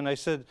Cousy, and I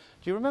said,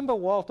 "Do you remember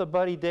Walter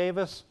Buddy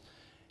Davis?"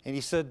 And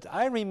he said,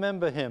 "I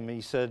remember him."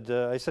 He said,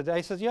 I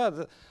said,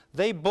 "Yeah,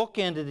 they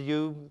bookended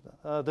you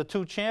the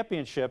 2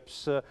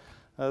 championships.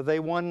 They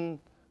won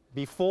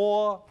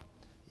before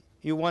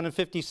you won in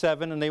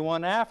 57, and they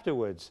won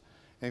afterwards."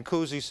 And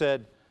Cousy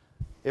said,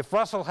 "If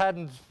Russell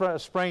hadn't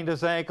sprained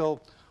his ankle,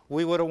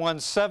 we would have won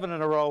 7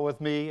 in a row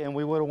with me, and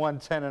we would have won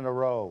 10 in a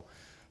row."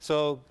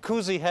 So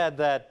Cousy had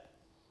that,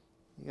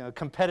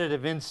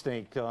 competitive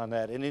instinct on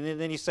that. And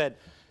then he said,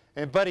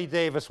 and Buddy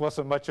Davis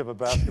wasn't much of a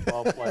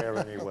basketball player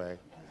anyway.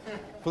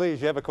 Please,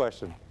 you have a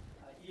question.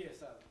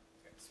 Yes,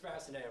 it's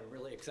fascinating. I'm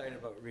really excited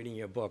about reading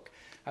your book.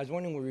 I was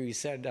wondering where you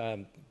said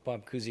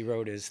Bob Cousy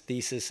wrote his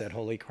thesis at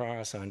Holy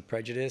Cross on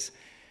prejudice,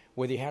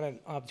 whether you had an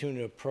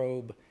opportunity to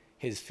probe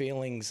his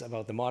feelings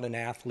about the modern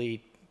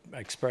athlete,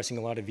 expressing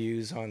a lot of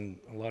views on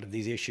a lot of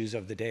these issues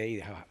of the day,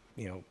 how,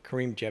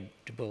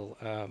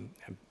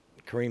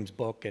 Kareem's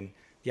book and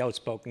the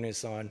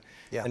outspokenness on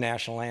the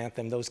national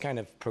anthem, those kind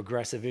of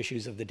progressive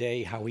issues of the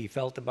day, how he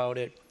felt about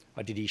it,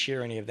 or did he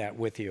share any of that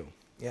with you?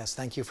 Yes,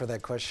 thank you for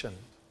that question.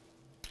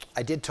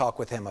 I did talk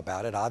with him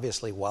about it.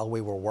 Obviously, while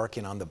we were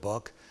working on the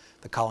book,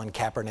 the Colin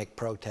Kaepernick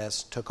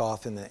protests took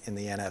off in the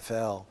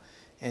NFL,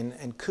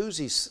 and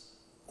Cousy's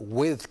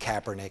with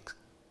Kaepernick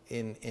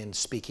in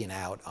speaking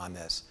out on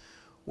this.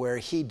 Where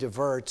he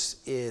diverts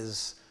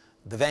is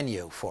the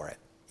venue for it.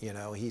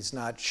 He's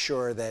not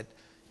sure that,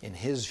 in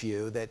his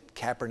view, that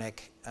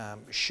Kaepernick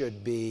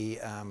should be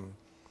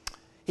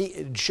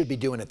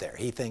doing it there.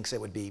 He thinks it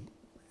would be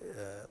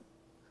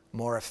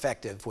more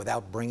effective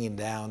without bringing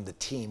down the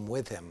team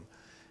with him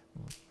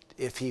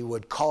if he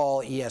would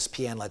call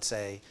ESPN, let's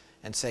say,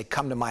 and say,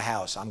 "Come to my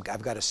house.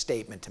 I've got a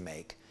statement to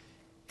make,"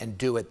 and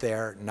do it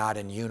there, not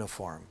in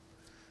uniform.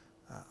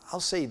 I'll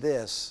say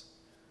this.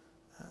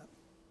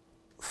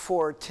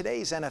 For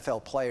today's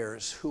NFL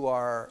players who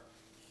are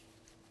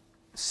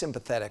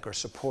sympathetic or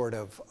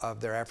supportive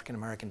of their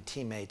African-American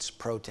teammates'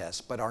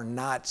 protests, but are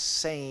not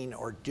saying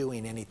or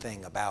doing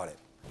anything about it,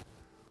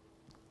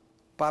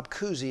 Bob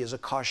Cousy is a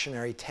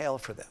cautionary tale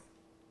for them,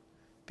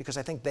 because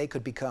I think they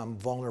could become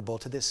vulnerable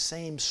to this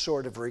same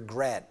sort of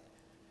regret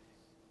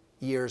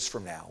years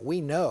from now. We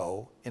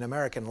know in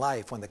American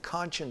life, when the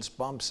conscience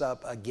bumps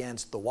up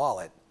against the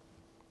wallet,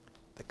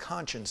 the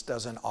conscience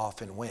doesn't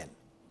often win.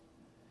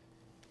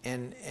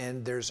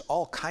 And there's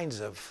all kinds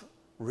of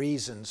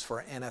reasons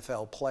for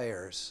NFL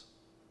players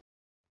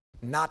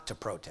not to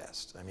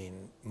protest. I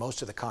mean,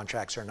 most of the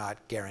contracts are not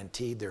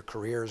guaranteed. Their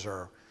careers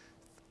are a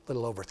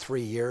little over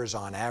 3 years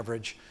on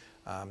average.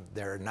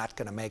 They're not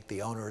going to make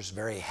the owners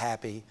very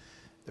happy.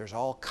 There's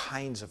all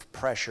kinds of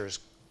pressures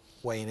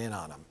weighing in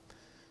on them.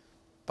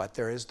 But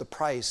there is the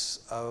price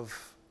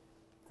of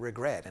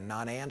regret and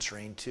not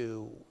answering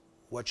to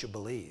what you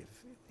believe,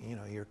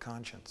 your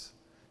conscience.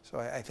 So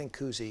I think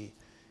Cousy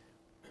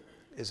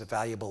is a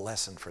valuable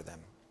lesson for them.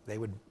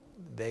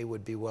 They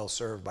would be well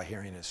served by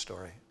hearing his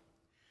story.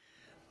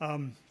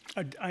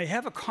 I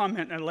have a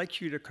comment. I'd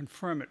like you to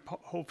confirm it,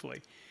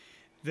 hopefully,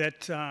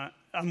 that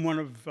I'm one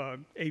of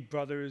 8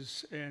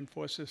 brothers and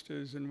 4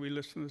 sisters, and we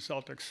listen to the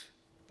Celtics.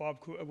 Bob,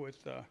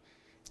 with,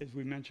 as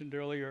we mentioned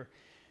earlier,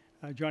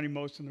 Johnny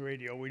Most on the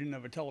radio. We didn't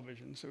have a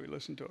television, so we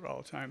listened to it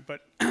all the time,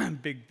 but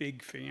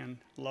big fan,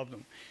 loved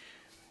them.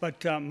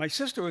 But my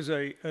sister was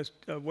a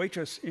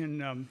waitress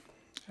in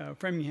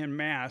Framingham,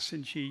 Mass,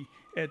 and she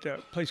at a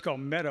place called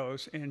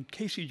Meadows, and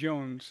Casey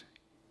Jones,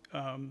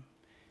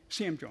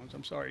 Sam Jones,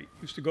 I'm sorry,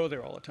 used to go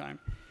there all the time.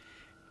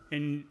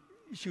 And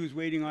she was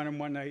waiting on him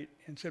one night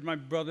and said, "My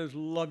brothers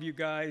love you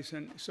guys."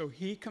 And so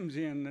he comes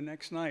in the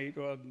next night,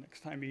 or the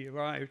next time he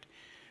arrived,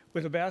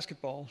 with a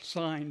basketball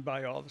signed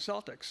by all the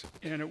Celtics.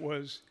 And it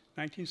was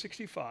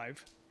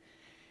 1965.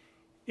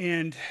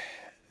 And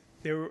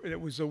it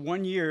was a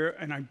 1 year,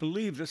 and I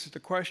believe this is the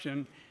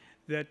question,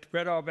 that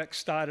Red Auerbach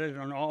started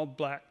an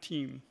all-black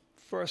team,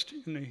 first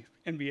in the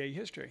NBA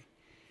history,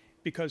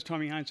 because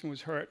Tommy Heinsohn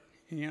was hurt,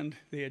 and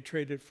they had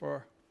traded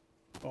for,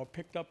 or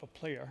picked up a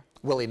player.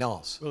 Willie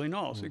Knowles. Willie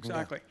Knowles,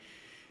 exactly.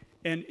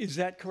 Yeah. And is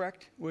that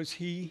correct? Was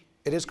he?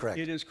 It is correct.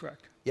 It is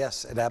correct.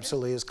 Yes, it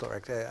absolutely is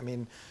correct. I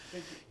mean,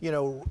 you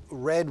know,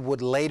 Red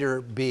would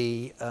later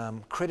be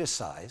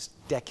criticized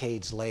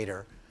decades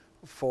later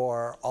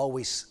for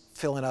always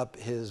filling up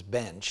his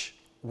bench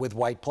with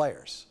white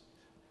players,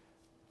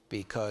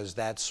 because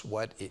that's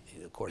what,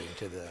 according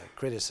to the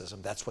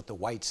criticism, that's what the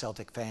white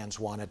Celtic fans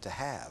wanted to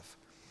have.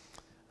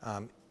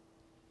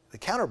 The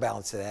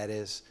counterbalance to that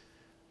is,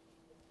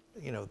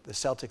 you know, the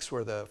Celtics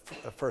were the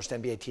first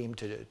NBA team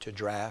to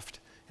draft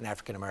an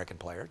African-American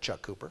player,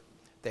 Chuck Cooper.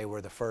 They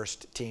were the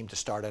first team to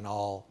start an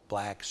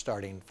all-black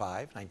starting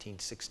five,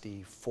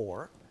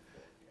 1964.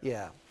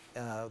 Yeah,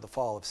 the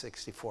fall of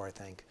 '64, I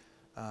think.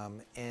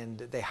 And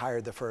they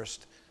hired the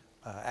first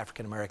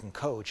African-American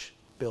coach,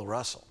 Bill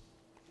Russell.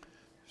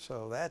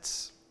 So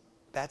that's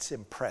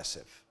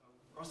impressive.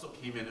 Russell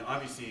came in,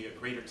 obviously a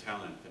greater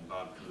talent than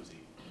Bob Cousy.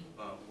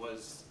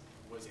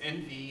 Was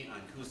envy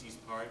on Cousy's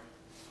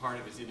part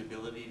of his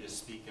inability to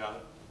speak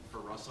out for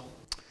Russell?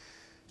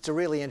 It's a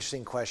really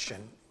interesting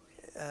question.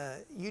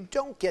 You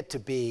don't get to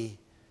be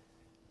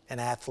an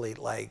athlete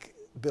like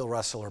Bill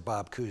Russell or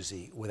Bob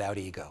Cousy without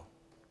ego.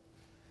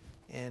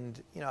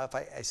 And, you know, if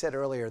I said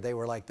earlier they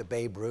were like the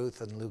Babe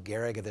Ruth and Lou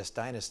Gehrig of this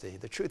dynasty,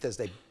 the truth is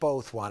they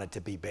both wanted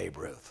to be Babe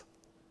Ruth.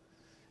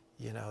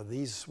 You know,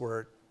 these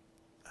were,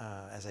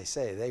 as I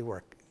say, they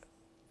were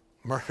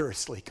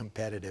murderously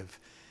competitive,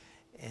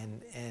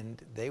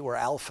 and they were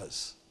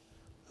alphas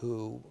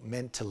who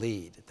meant to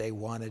lead. They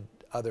wanted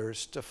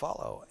others to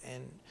follow.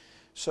 And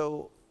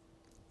so,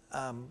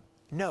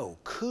 no,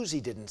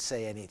 Cousy didn't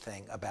say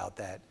anything about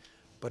that.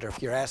 But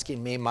if you're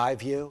asking me my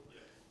view,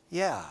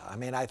 yeah, I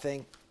mean, I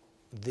think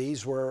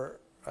these were,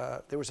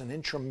 there was an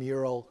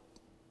intramural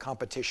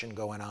competition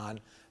going on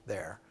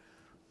there.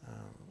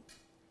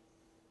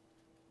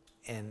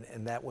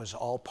 And that was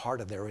all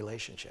part of their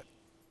relationship.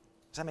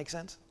 Does that make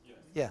sense? Yes.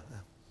 Yeah.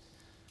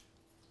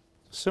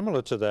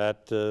 Similar to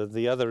that,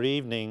 the other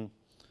evening,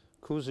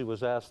 Cousy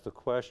was asked the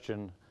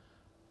question,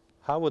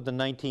 how would the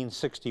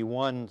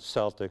 1961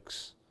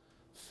 Celtics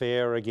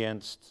fare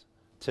against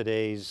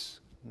today's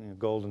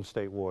Golden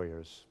State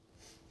Warriors?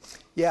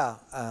 Yeah,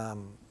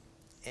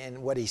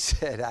 and what he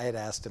said, I had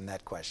asked him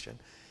that question.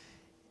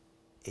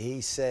 He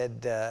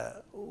said,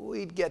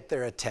 we'd get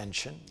their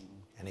attention,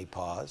 and he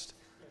paused.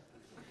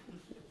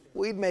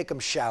 We'd make them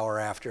shower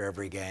after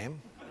every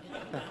game.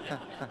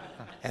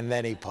 And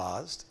then he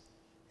paused.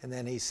 And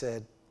then he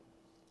said,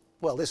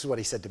 well, this is what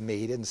he said to me.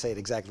 He didn't say it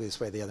exactly this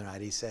way the other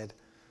night. He said,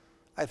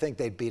 I think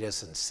they'd beat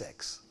us in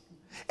 6.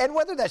 And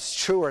whether that's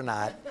true or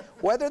not,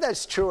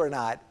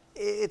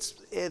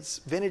 it's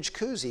vintage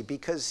Cousy,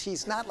 because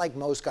he's not like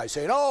most guys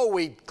saying, oh,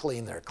 we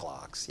clean their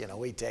clocks, you know,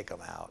 we take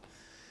them out.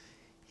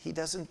 He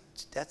doesn't,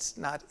 that's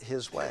not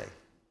his way.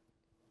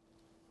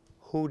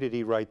 Who did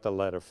he write the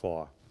letter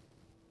for?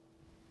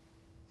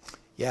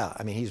 Yeah,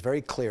 I mean, he's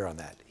very clear on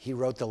that. He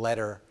wrote the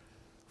letter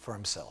for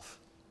himself.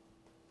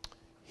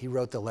 He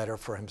wrote the letter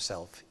for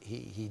himself.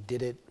 He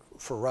did it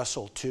for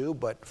Russell too,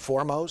 but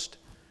foremost,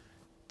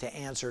 to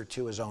answer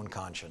to his own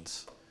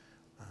conscience.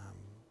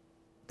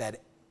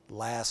 That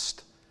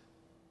last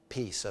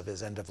piece of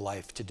his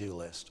end-of-life to-do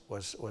list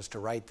was to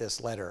write this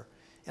letter.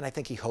 And I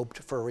think he hoped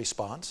for a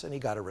response, and he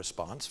got a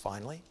response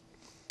finally.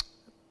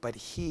 But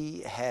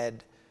he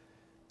had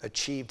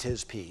achieved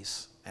his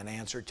piece and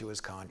answered to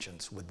his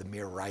conscience with the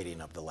mere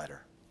writing of the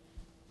letter.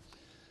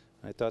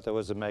 I thought that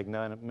was a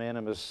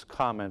magnanimous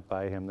comment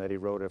by him that he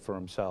wrote it for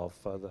himself.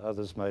 The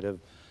others might have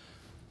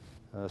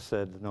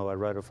said, no, I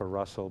wrote it for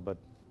Russell, but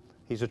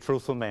he's a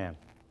truthful man.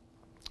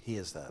 He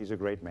is that. He's a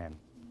great man.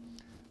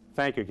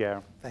 Thank you,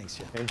 Gary. Thanks,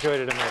 Jim.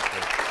 Enjoyed it immensely.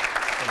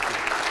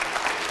 Thank you.